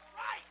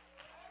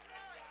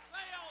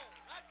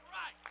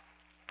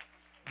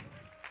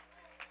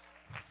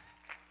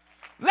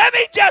 Let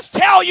me just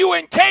tell you,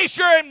 in case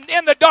you're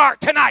in the dark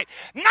tonight,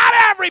 not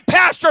every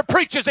pastor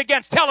preaches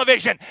against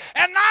television,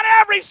 and not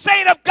every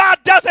saint of God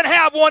doesn't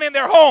have one in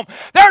their home.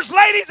 There's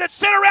ladies that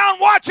sit around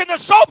watching the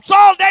soaps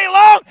all day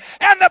long,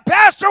 and the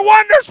pastor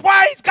wonders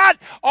why he's got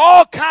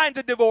all kinds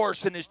of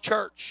divorce in his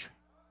church.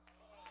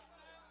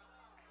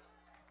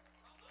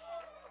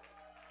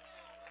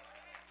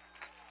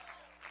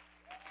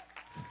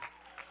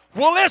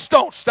 Well, this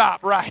don't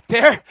stop right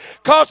there,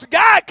 because the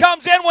guy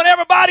comes in when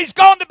everybody's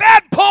gone to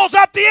bed and pulls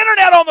up the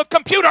internet on the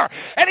computer,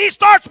 and he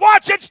starts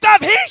watching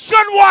stuff he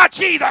shouldn't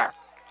watch either.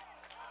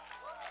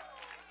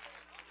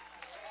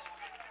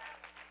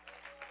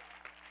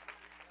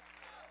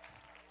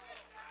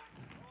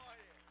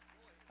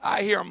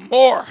 I hear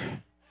more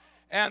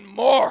and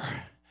more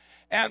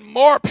and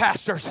more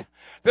pastors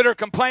that are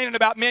complaining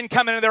about men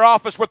coming into their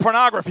office with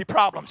pornography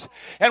problems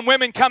and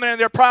women coming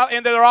into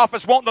their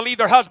office wanting to leave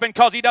their husband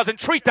because he doesn't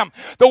treat them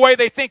the way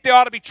they think they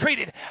ought to be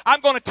treated. I'm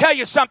going to tell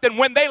you something.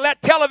 When they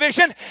let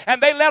television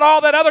and they let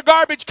all that other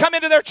garbage come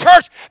into their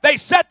church, they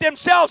set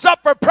themselves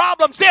up for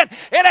problems. Then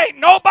it ain't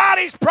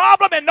nobody's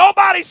problem and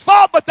nobody's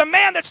fault but the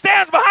man that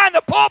stands behind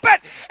the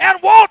pulpit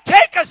and won't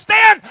take a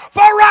stand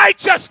for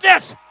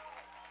righteousness.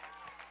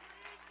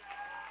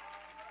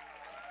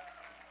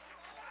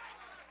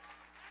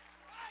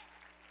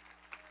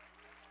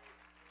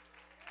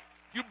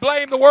 You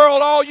blame the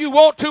world all you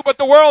want to, but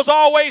the world's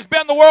always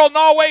been the world and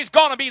always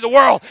going to be the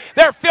world.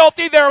 They're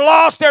filthy, they're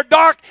lost, they're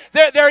dark,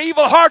 their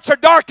evil hearts are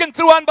darkened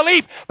through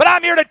unbelief. But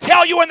I'm here to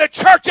tell you in the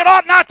church it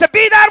ought not to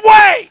be that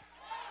way.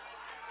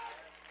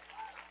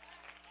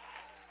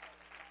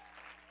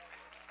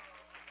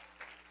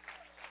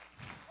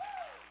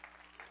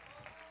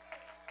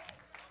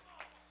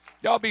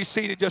 Y'all be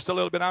seated just a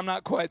little bit. I'm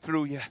not quite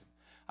through yet.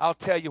 I'll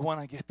tell you when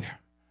I get there.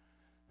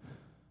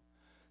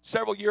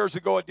 Several years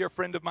ago, a dear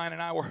friend of mine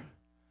and I were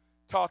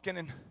talking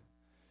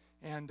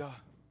and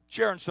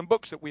sharing some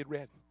books that we had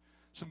read,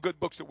 some good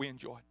books that we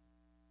enjoyed.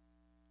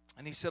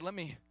 And he said, let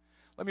me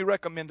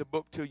recommend a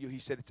book to you. He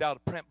said, it's out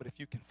of print, but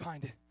if you can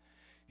find it,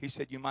 he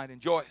said, you might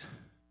enjoy it.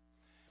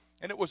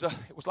 And it was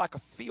like a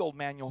field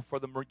manual for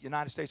the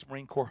United States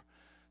Marine Corps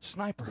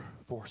Sniper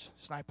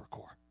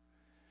Corps.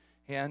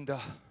 And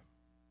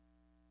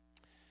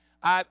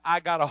I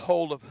got a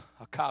hold of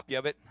a copy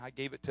of it. I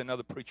gave it to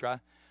another preacher. I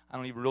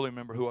don't even really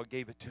remember who I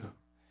gave it to.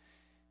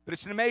 But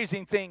it's an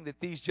amazing thing that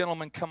these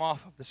gentlemen come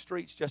off of the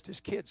streets just as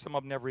kids. Some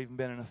of them never even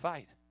been in a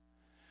fight.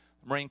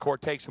 The Marine Corps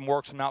takes them,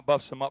 works them out,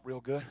 buffs them up real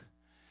good.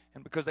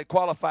 And because they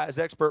qualify as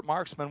expert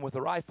marksmen with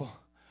a rifle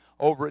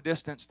over a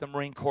distance, the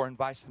Marine Corps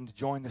invites them to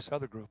join this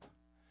other group.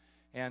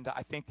 And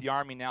I think the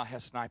Army now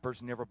has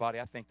snipers and everybody.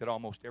 I think that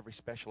almost every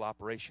special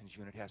operations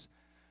unit has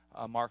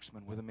a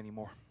marksman with them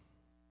anymore.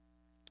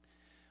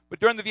 But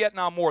during the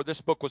Vietnam War,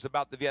 this book was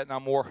about the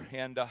Vietnam War,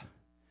 and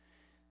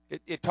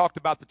it talked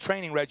about the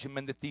training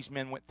regimen that these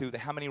men went through,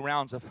 how many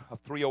rounds of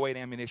 .308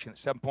 ammunition,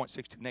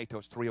 7.62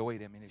 NATO's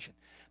 .308 ammunition,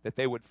 that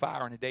they would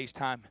fire in a day's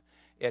time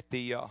at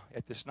the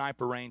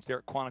sniper range there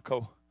at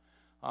Quantico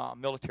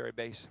military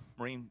base,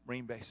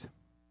 Marine base.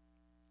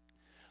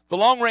 The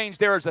long range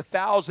there is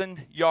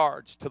 1,000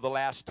 yards to the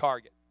last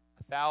target,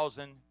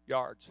 1,000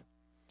 yards.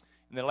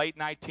 In the late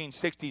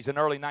 1960s and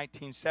early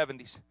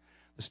 1970s,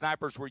 the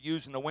snipers were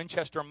using the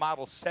Winchester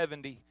Model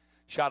 70,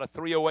 shot a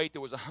 .308 that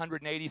was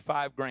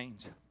 185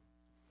 grains.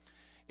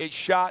 It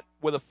shot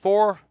with a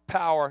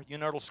 4-power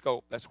universal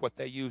scope. That's what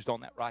they used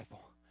on that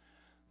rifle.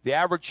 The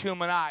average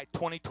human eye,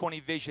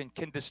 20/20 vision,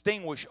 can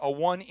distinguish a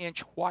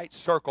 1-inch white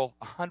circle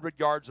 100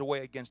 yards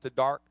away against a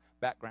dark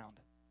background.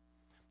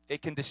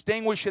 It can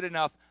distinguish it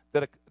enough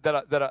that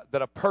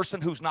a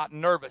person who's not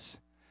nervous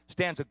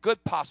stands a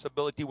good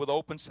possibility with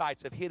open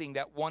sights of hitting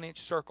that 1-inch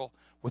circle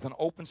with an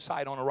open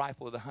sight on a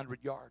rifle at 100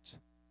 yards.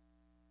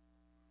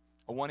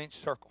 A 1-inch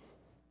circle.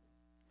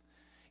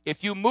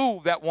 If you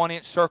move that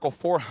 1-inch circle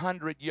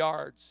 400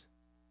 yards,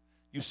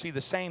 you see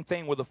the same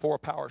thing with a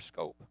 4-power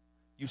scope.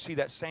 You see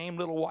that same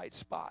little white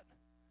spot.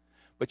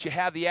 But you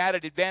have the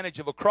added advantage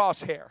of a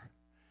crosshair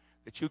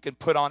that you can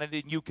put on it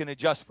and you can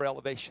adjust for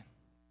elevation.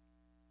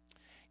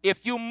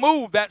 If you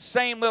move that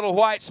same little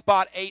white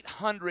spot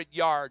 800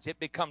 yards, it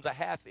becomes a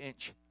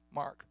 1/2-inch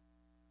mark.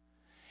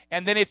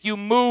 And then if you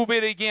move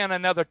it again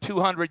another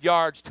 200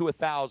 yards to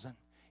 1,000,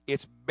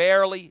 it's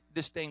barely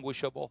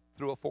distinguishable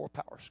through a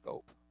 4-power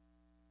scope.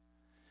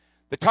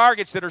 The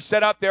targets that are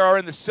set up there are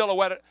in the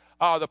silhouette,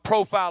 the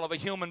profile of a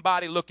human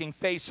body looking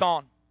face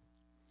on.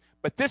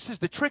 But this is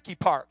the tricky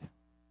part.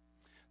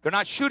 They're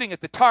not shooting at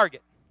the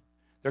target.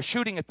 They're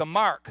shooting at the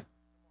mark.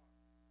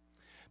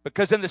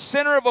 Because in the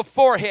center of a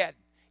forehead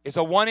is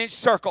a 1-inch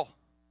circle.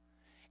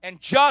 And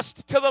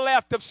just to the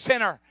left of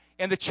center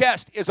in the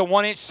chest is a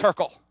 1-inch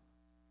circle.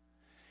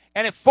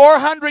 And at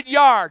 400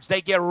 yards,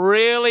 they get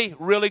really,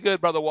 really good,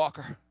 Brother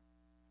Walker.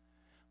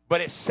 But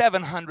at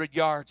 700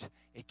 yards,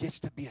 it gets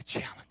to be a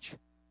challenge.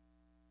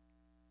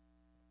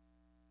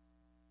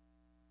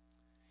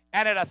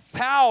 And at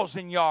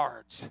 1,000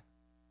 yards,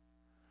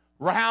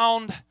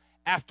 round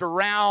after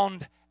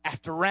round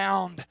after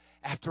round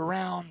after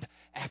round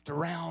after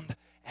round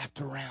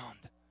after round,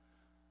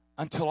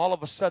 until all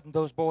of a sudden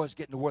those boys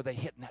get to where they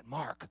hit that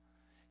mark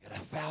at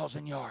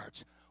 1,000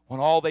 yards, when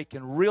all they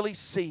can really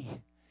see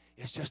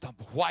is just a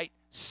white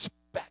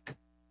speck.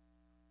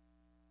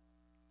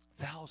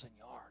 1,000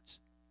 yards.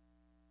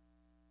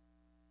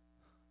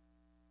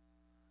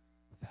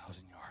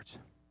 1,000 yards.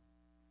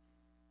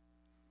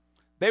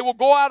 They will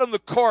go out on the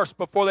course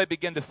before they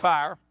begin to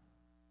fire,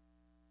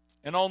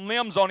 and on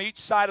limbs on each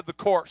side of the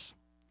course,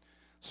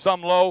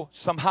 some low,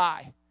 some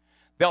high,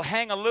 they'll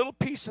hang a little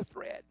piece of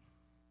thread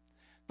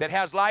that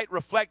has light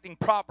reflecting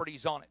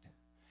properties on it.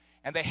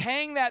 And they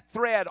hang that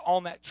thread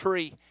on that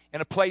tree in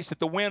a place that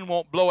the wind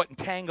won't blow it and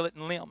tangle it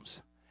in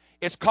limbs.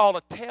 It's called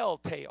a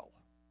telltale.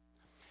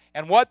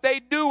 And what they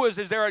do is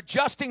they're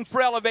adjusting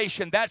for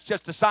elevation. That's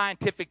just a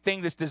scientific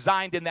thing that's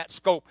designed in that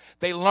scope.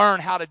 They learn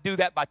how to do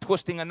that by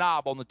twisting a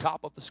knob on the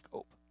top of the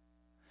scope.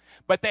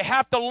 But they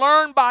have to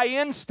learn by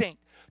instinct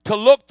to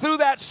look through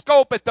that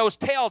scope at those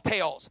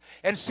telltales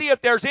and see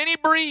if there's any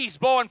breeze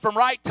blowing from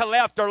right to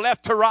left or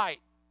left to right.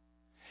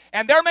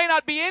 And there may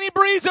not be any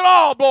breeze at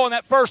all blowing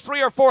that first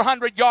 300 or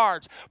 400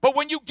 yards. But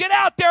when you get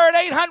out there at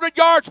 800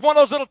 yards, one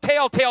of those little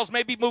telltales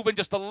may be moving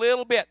just a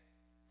little bit.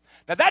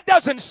 Now, that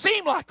doesn't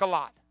seem like a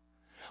lot.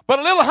 But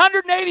a little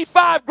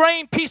 185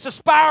 grain piece of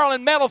spiral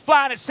and metal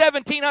flying at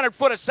 1,700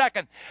 foot a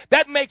second,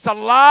 that makes a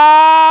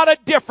lot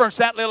of difference.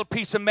 That little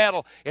piece of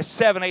metal is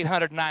 700,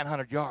 800,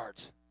 900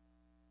 yards.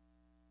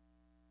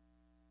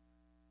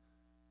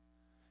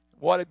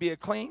 What would be a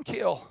clean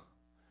kill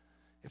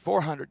at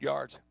 400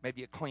 yards?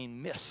 Maybe a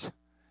clean miss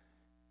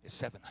at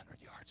 700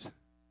 yards.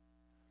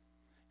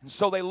 And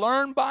so they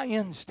learn by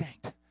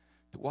instinct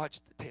to watch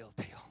the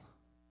telltale,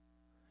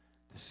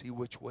 to see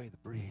which way the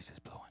breeze is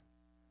blowing.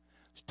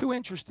 There's two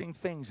interesting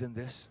things in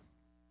this.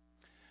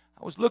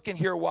 I was looking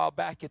here a while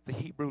back at the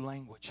Hebrew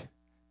language.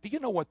 Do you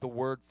know what the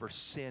word for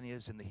sin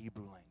is in the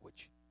Hebrew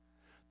language?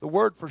 The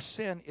word for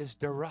sin is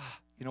dara.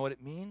 You know what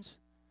it means?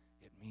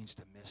 It means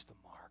to miss the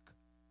mark.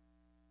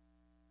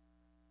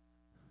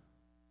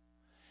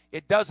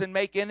 It doesn't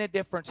make any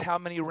difference how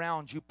many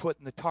rounds you put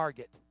in the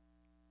target.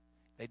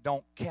 They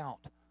don't count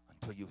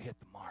until you hit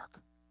the mark.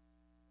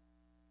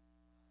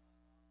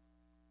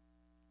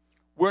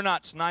 We're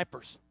not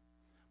snipers,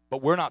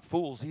 but we're not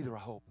fools either, I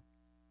hope.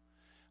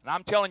 And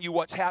I'm telling you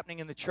what's happening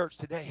in the church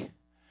today.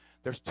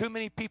 There's too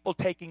many people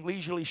taking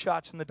leisurely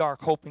shots in the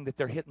dark, hoping that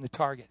they're hitting the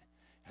target,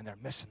 and they're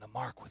missing the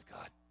mark with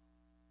God.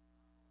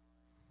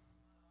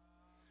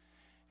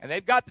 And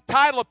they've got the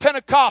title of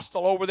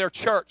Pentecostal over their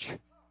church.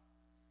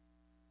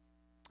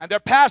 And their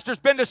pastor's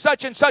been to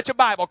such and such a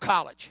Bible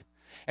college.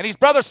 And he's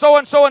brother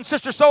so-and-so and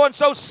sister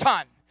so-and-so's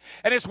son.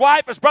 And his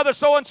wife is brother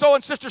so-and-so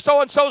and sister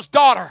so-and-so's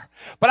daughter.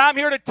 But I'm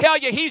here to tell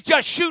you, he's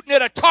just shooting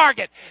at a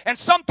target. And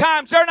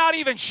sometimes they're not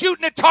even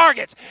shooting at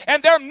targets.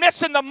 And they're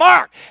missing the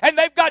mark. And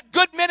they've got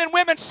good men and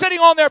women sitting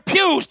on their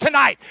pews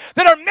tonight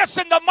that are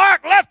missing the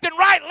mark left and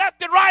right,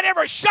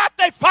 every shot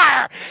they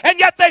fire. And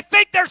yet they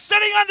think they're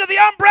sitting under the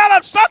umbrella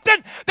of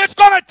something that's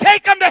going to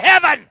take them to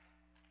heaven.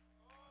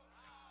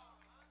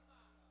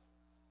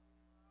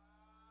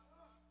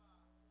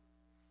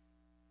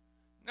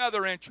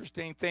 Another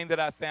interesting thing that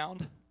I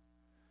found,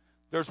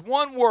 there's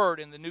one word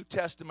in the New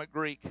Testament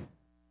Greek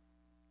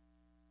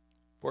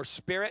for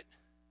spirit,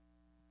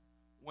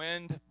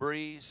 wind,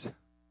 breeze,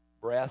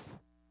 breath.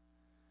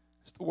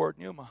 It's the word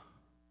pneuma.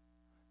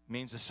 It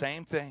means the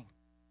same thing.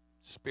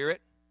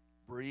 Spirit,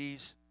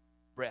 breeze,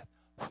 breath.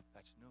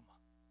 That's pneuma.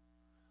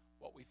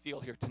 What we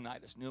feel here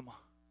tonight is pneuma.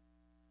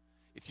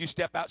 If you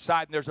step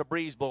outside and there's a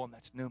breeze blowing,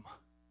 that's pneuma.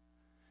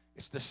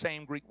 It's the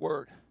same Greek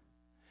word.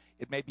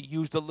 It may be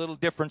used a little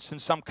different in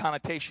some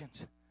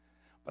connotations.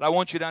 But I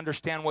want you to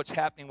understand what's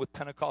happening with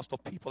Pentecostal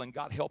people, and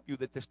God help you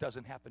that this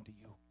doesn't happen to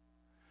you.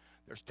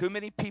 There's too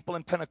many people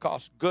in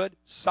Pentecost, good,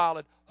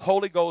 solid,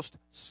 Holy Ghost,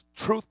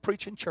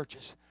 truth-preaching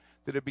churches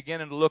that are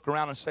beginning to look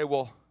around and say,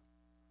 well,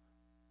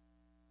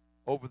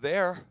 over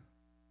there,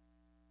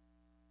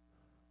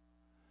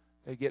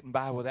 they're getting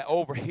by with that.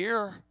 Over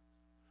here,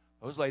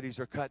 those ladies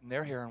are cutting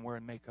their hair and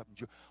wearing makeup.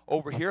 And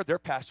over here, their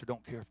pastor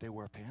don't care if they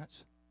wear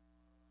pants.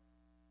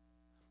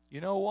 You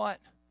know what?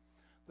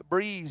 The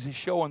breeze is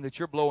showing that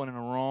you're blowing in the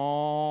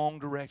wrong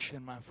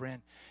direction, my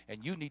friend.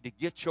 And you need to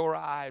get your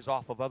eyes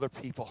off of other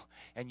people.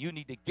 And you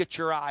need to get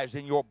your eyes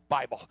in your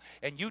Bible.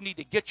 And you need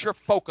to get your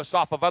focus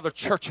off of other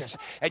churches.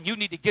 And you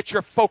need to get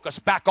your focus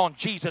back on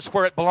Jesus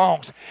where it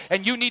belongs.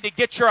 And you need to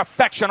get your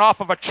affection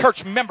off of a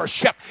church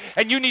membership.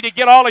 And you need to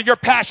get all of your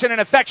passion and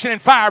affection and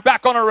fire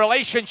back on a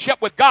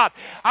relationship with God.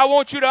 I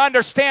want you to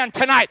understand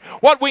tonight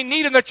what we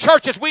need in the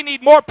church is we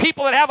need more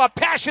people that have a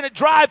passionate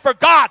drive for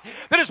God,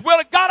 that is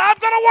willing, God, I'm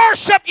going to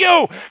worship you.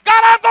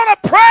 God, I'm going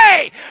to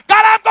pray.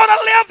 God, I'm going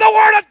to live the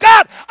Word of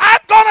God. I'm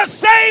going to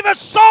save a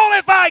soul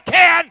if I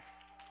can.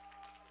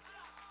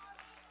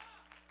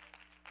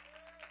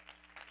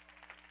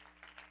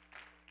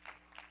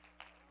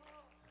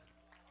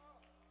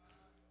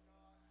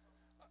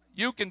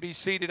 You can be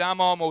seated. I'm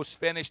almost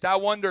finished. I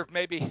wonder if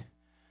maybe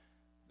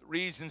the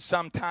reason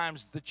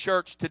sometimes the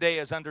church today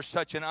is under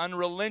such an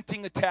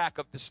unrelenting attack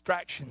of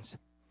distractions,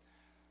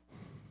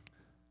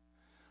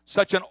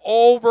 such an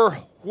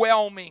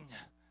overwhelming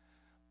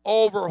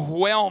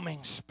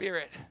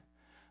spirit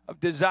of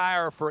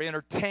desire for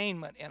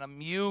entertainment and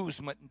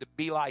amusement and to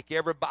be like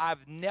everybody.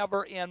 I've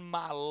never in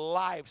my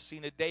life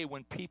seen a day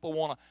when people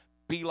want to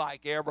be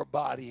like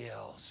everybody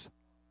else.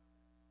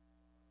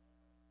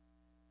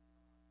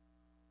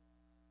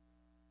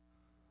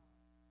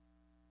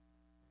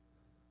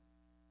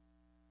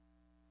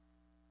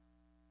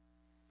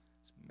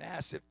 It's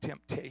massive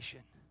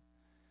temptation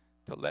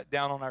to let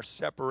down on our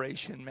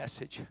separation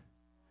message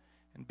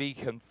and be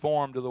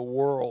conformed to the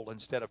world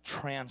instead of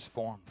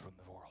transformed from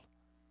the world.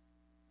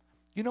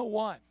 You know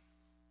what?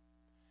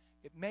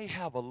 It may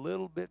have a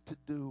little bit to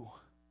do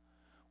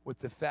with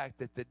the fact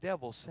that the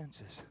devil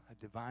senses a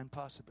divine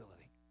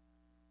possibility.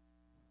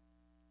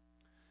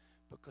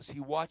 Because he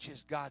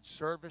watches God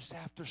service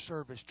after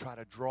service try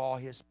to draw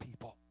his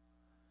people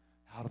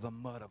out of the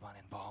mud of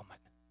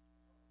uninvolvement.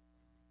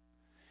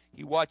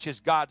 He watches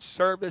God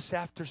service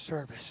after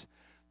service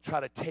try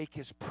to take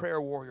his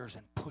prayer warriors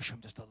and push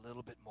them just a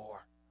little bit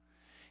more.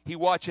 He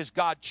watches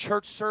God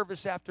church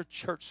service after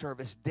church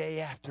service, day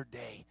after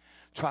day,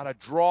 try to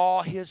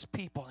draw his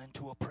people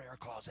into a prayer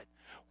closet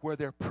where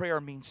their prayer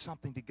means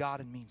something to God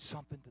and means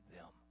something to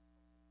them.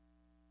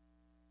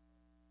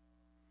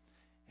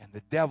 And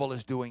the devil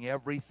is doing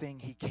everything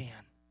he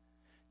can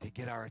to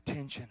get our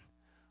attention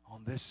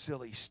on this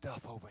silly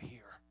stuff over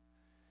here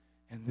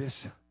and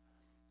this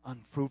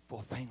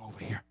unfruitful thing over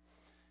here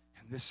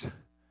and this,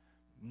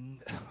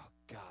 oh,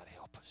 God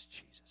help us,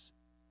 Jesus.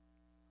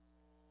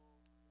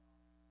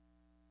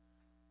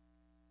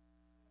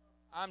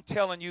 I'm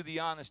telling you the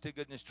honest to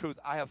goodness truth.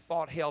 I have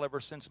fought hell ever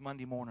since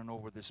Monday morning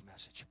over this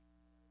message.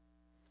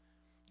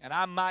 And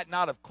I might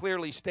not have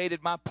clearly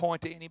stated my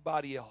point to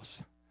anybody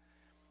else.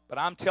 But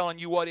I'm telling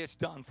you what it's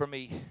done for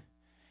me.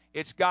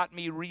 It's got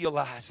me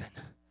realizing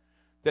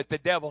that the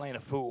devil ain't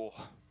a fool.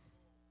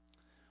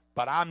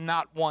 But I'm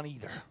not one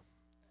either.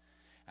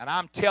 And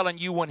I'm telling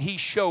you, when he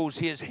shows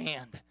his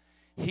hand,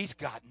 he's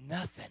got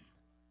nothing.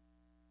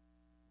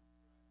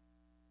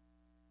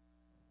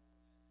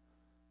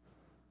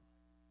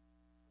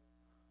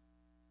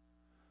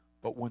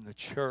 But when the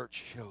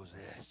church shows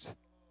this,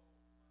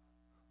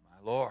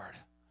 my Lord,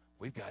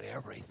 we've got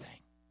everything.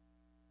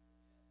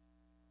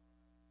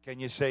 Can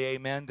you say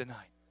amen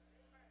tonight?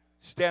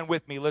 Stand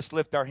with me. Let's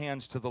lift our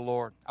hands to the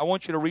Lord. I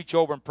want you to reach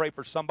over and pray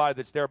for somebody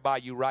that's there by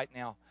you right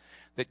now.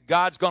 That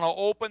God's going to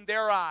open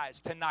their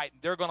eyes tonight.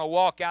 They're going to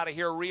walk out of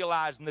here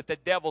realizing that the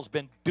devil's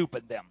been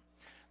duping them.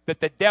 That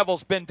the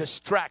devil's been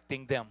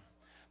distracting them.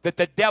 That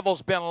the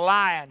devil's been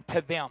lying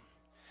to them.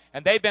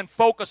 And they've been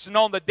focusing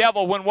on the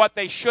devil when what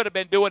they should have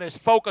been doing is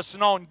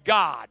focusing on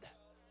God.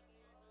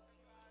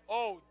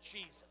 Oh,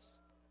 Jesus.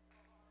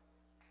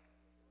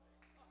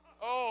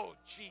 Oh,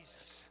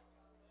 Jesus.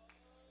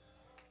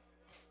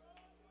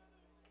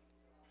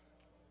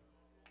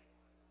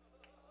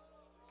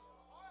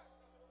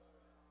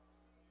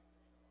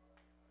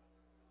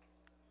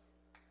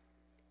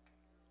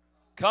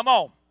 Come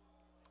on.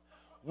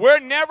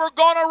 We're never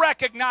going to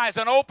recognize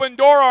an open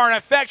door or an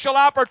effectual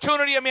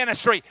opportunity of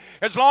ministry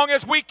as long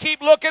as we keep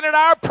looking at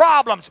our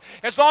problems,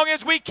 as long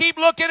as we keep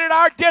looking at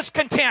our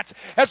discontents,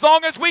 as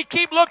long as we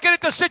keep looking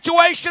at the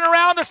situation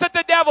around us that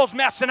the devil's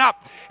messing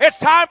up. It's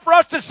time for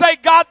us to say,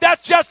 God,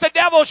 that's just the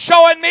devil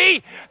showing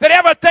me that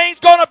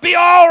everything's going to be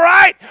all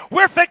right.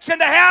 We're fixing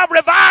to have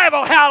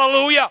revival.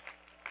 Hallelujah.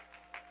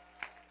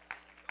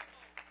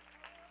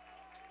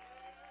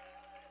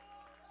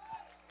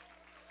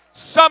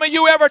 Some of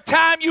you, every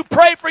time you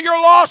pray for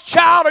your lost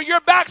child or your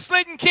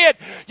backslidden kid,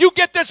 you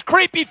get this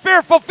creepy,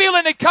 fearful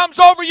feeling that comes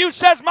over you,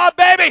 says, my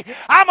baby,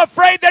 I'm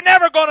afraid they're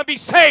never going to be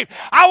saved.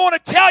 I want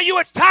to tell you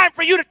it's time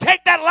for you to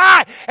take that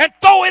lie and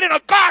throw it in a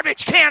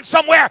garbage can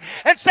somewhere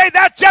and say,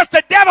 that's just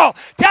the devil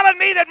telling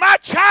me that my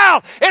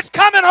child is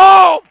coming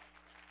home.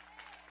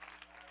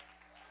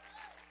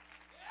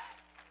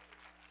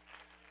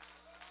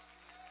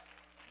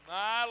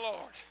 My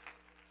Lord.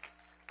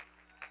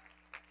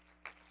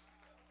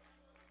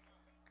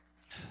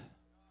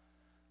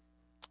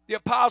 The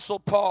Apostle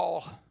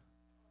Paul,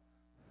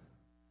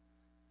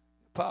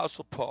 bless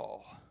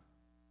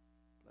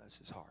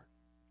his heart.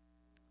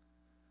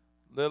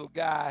 Little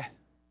guy.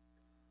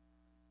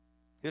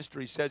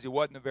 History says he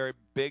wasn't a very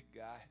big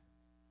guy.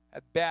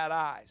 Had bad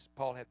eyes.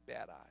 Paul had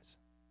bad eyes.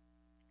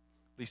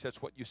 At least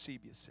that's what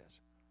Eusebius says.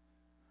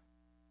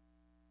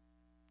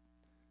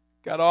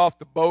 Got off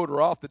the boat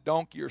or off the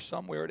donkey or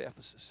somewhere at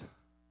Ephesus.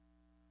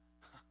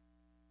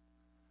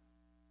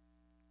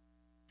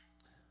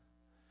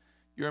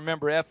 You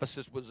remember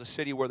Ephesus was a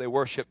city where they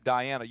worshiped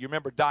Diana. You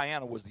remember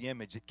Diana was the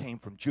image that came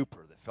from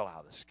Jupiter that fell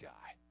out of the sky.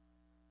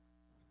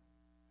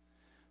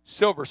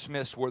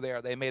 Silversmiths were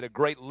there. They made a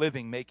great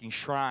living making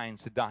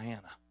shrines to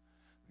Diana,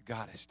 the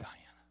goddess Diana.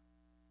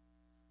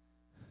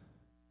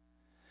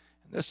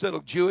 And this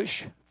little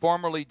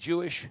formerly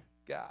Jewish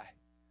guy,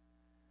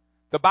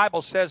 the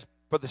Bible says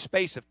for the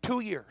space of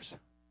 2 years,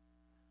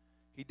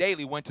 he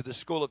daily went to the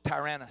school of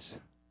Tyrannus,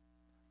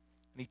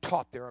 and he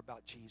taught there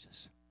about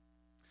Jesus.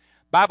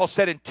 Bible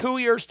said in 2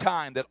 years'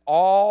 time that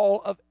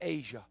all of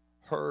Asia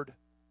heard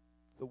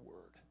the word.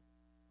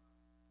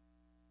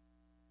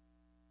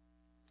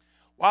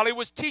 While he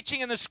was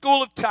teaching in the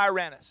school of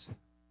Tyrannus,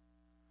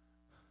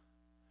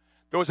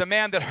 there was a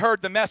man that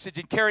heard the message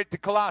and carried it to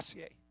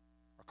Colossae,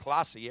 or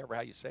Colossae, ever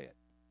how you say it.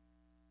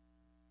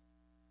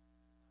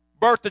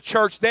 Birthed a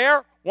church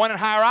there, one in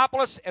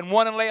Hierapolis and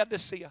one in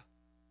Laodicea.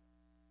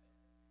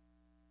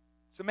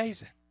 It's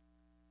amazing.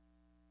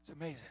 It's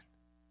amazing.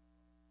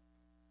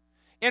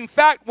 In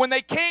fact, when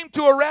they came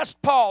to arrest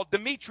Paul,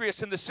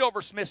 Demetrius and the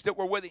silversmiths that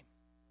were with him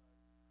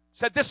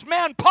said, this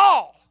man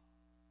Paul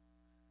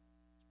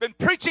has been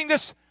preaching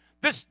this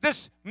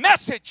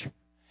message,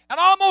 and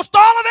almost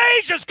all of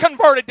Asia's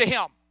converted to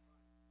him.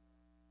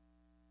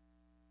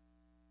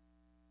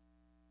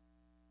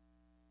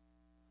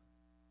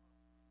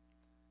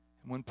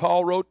 When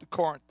Paul wrote to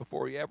Corinth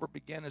before he ever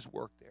began his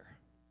work there,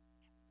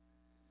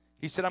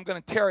 he said, I'm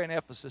going to tarry in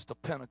Ephesus till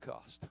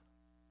Pentecost.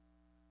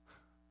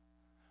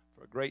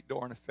 For a great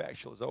door and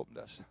effectual has opened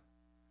us,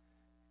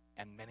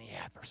 and many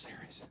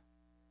adversaries.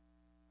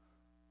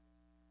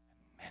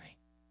 Many.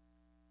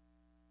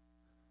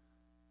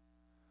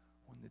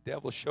 When the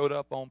devil showed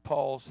up on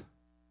Paul's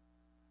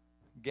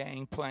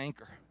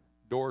gangplank or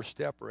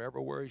doorstep or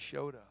everywhere he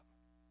showed up,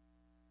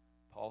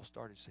 Paul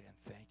started saying,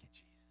 thank you,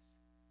 Jesus.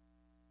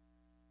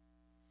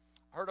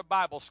 I heard a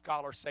Bible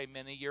scholar say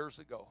many years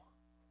ago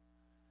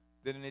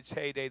that in its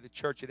heyday the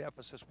church at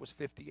Ephesus was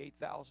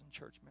 58,000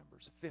 church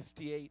members.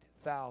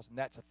 58,000.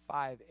 That's a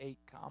 58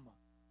 comma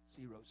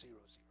 000.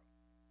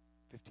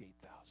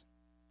 58,000.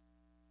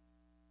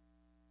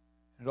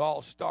 It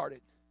all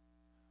started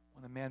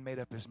when a man made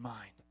up his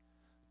mind.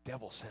 The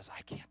devil says,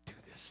 I can't do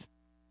this.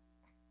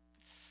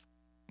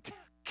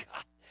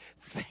 God,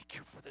 thank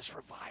you for this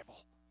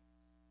revival.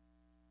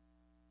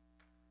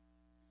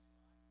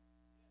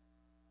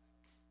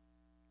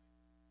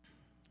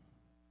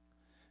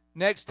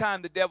 Next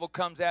time the devil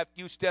comes after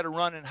you, instead of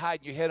running and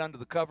hiding your head under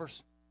the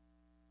covers,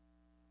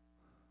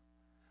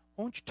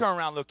 won't you turn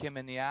around and look him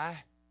in the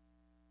eye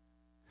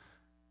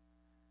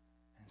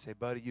and say,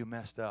 buddy, you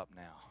messed up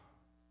now.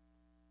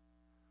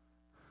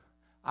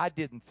 I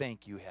didn't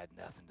think you had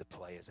nothing to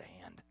play as a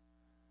hand,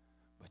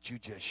 but you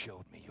just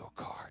showed me your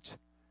cards,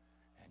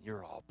 and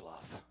you're all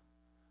bluff.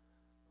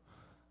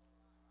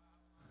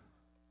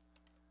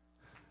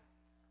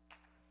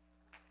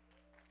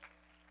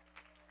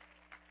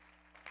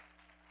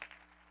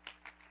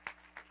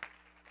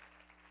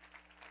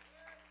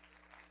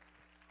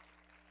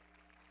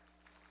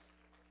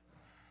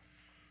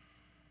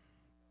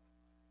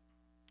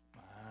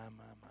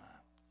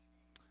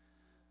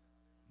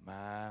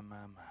 My.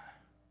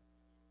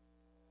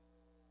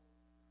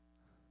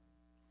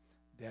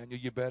 Daniel,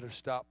 you better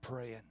stop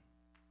praying.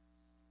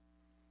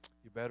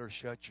 You better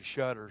shut your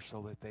shutters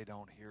so that they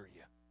don't hear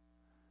you.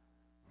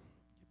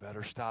 You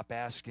better stop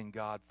asking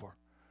God for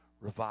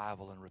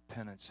revival and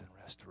repentance and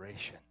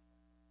restoration.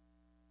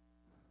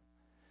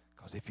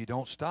 Because if you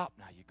don't stop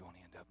now, you're going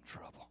to end up in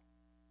trouble.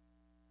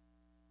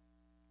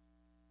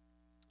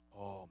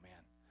 Oh, man.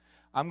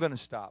 I'm going to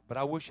stop, but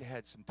I wish I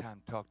had some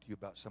time to talk to you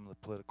about some of the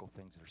political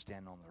things that are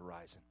standing on the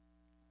horizon.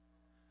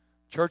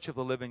 Church of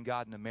the Living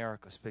God in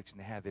America is fixing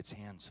to have its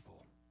hands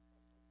full.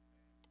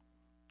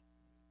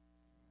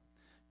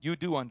 You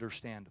do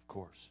understand, of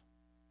course,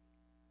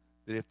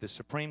 that if the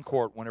Supreme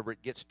Court, whenever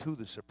it gets to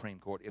the Supreme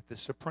Court, if the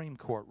Supreme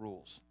Court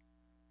rules,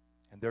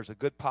 and there's a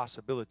good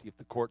possibility if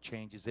the court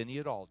changes any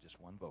at all, just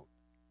one vote,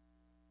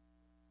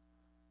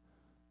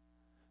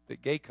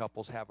 that gay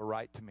couples have a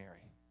right to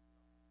marry.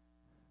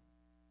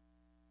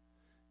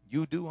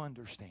 You do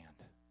understand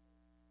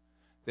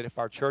that if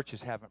our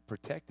churches haven't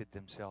protected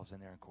themselves in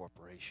their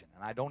incorporation,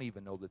 and I don't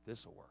even know that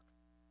this will work,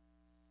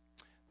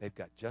 they've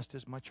got just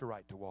as much a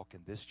right to walk in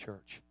this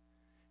church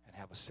and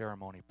have a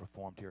ceremony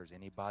performed here as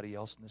anybody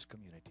else in this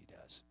community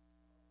does.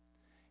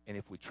 And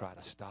if we try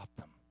to stop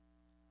them,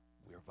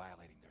 we're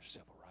violating their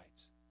civil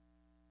rights.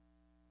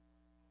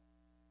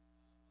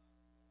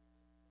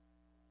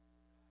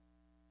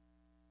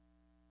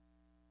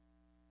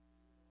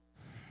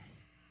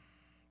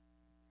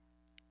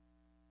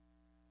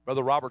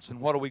 Brother Robertson,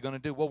 what are we going to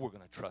do? Well, we're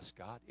going to trust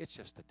God. It's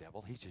just the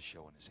devil. He's just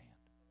showing his hand.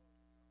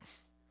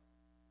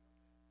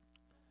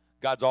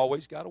 God's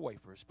always got a way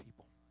for his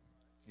people.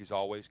 He's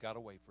always got a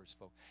way for his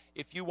folks.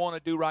 If you want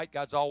to do right,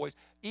 God's always,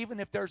 even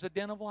if there's a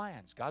den of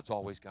lions, God's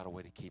always got a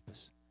way to keep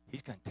us.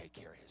 He's going to take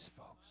care of his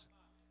folks.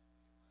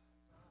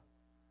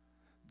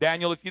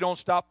 Daniel, if you don't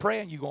stop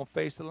praying, you're going to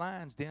face the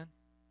lions den.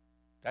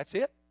 That's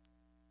it?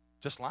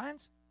 Just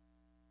lions?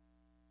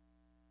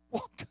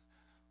 Well, you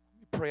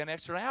pray an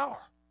extra hour.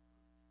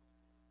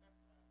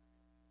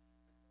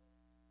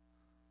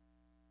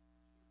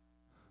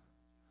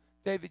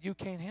 David, you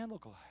can't handle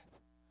Goliath.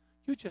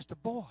 You're just a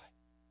boy.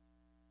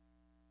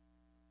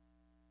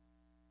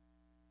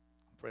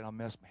 I'm afraid I'll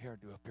mess my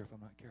hairdo up here if I'm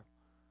not careful.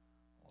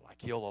 Well, I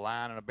killed a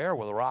lion and a bear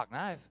with a rock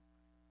knife.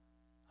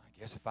 I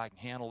guess if I can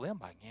handle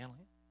them, I can handle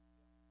him.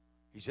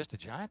 He's just a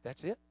giant,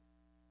 that's it.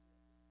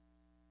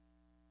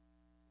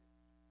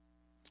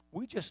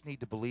 We just need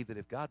to believe that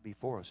if God be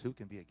for us, who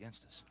can be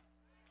against us?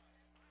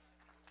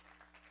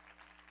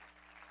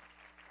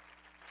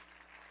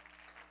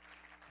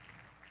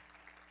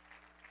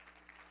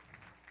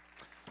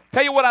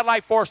 Tell you what I'd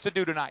like for us to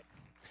do tonight.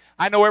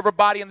 I know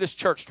everybody in this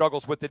church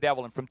struggles with the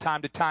devil, and from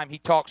time to time he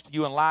talks to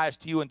you and lies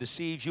to you and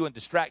deceives you and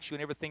distracts you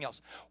and everything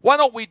else. Why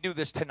don't we do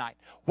this tonight?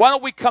 Why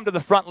don't we come to the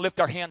front and lift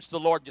our hands to the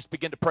Lord and just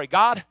begin to pray?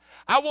 God,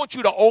 I want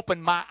you to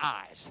open my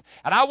eyes,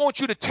 and I want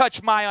you to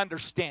touch my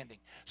understanding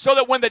so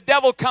that when the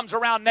devil comes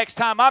around next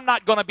time, I'm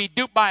not going to be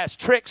duped by his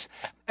tricks,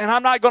 and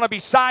I'm not going to be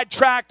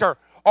sidetracked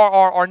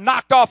or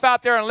knocked off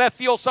out there in left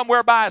field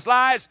somewhere by his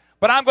lies.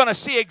 But I'm going to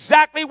see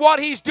exactly what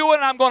he's doing,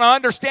 and I'm going to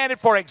understand it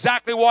for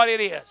exactly what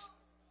it is.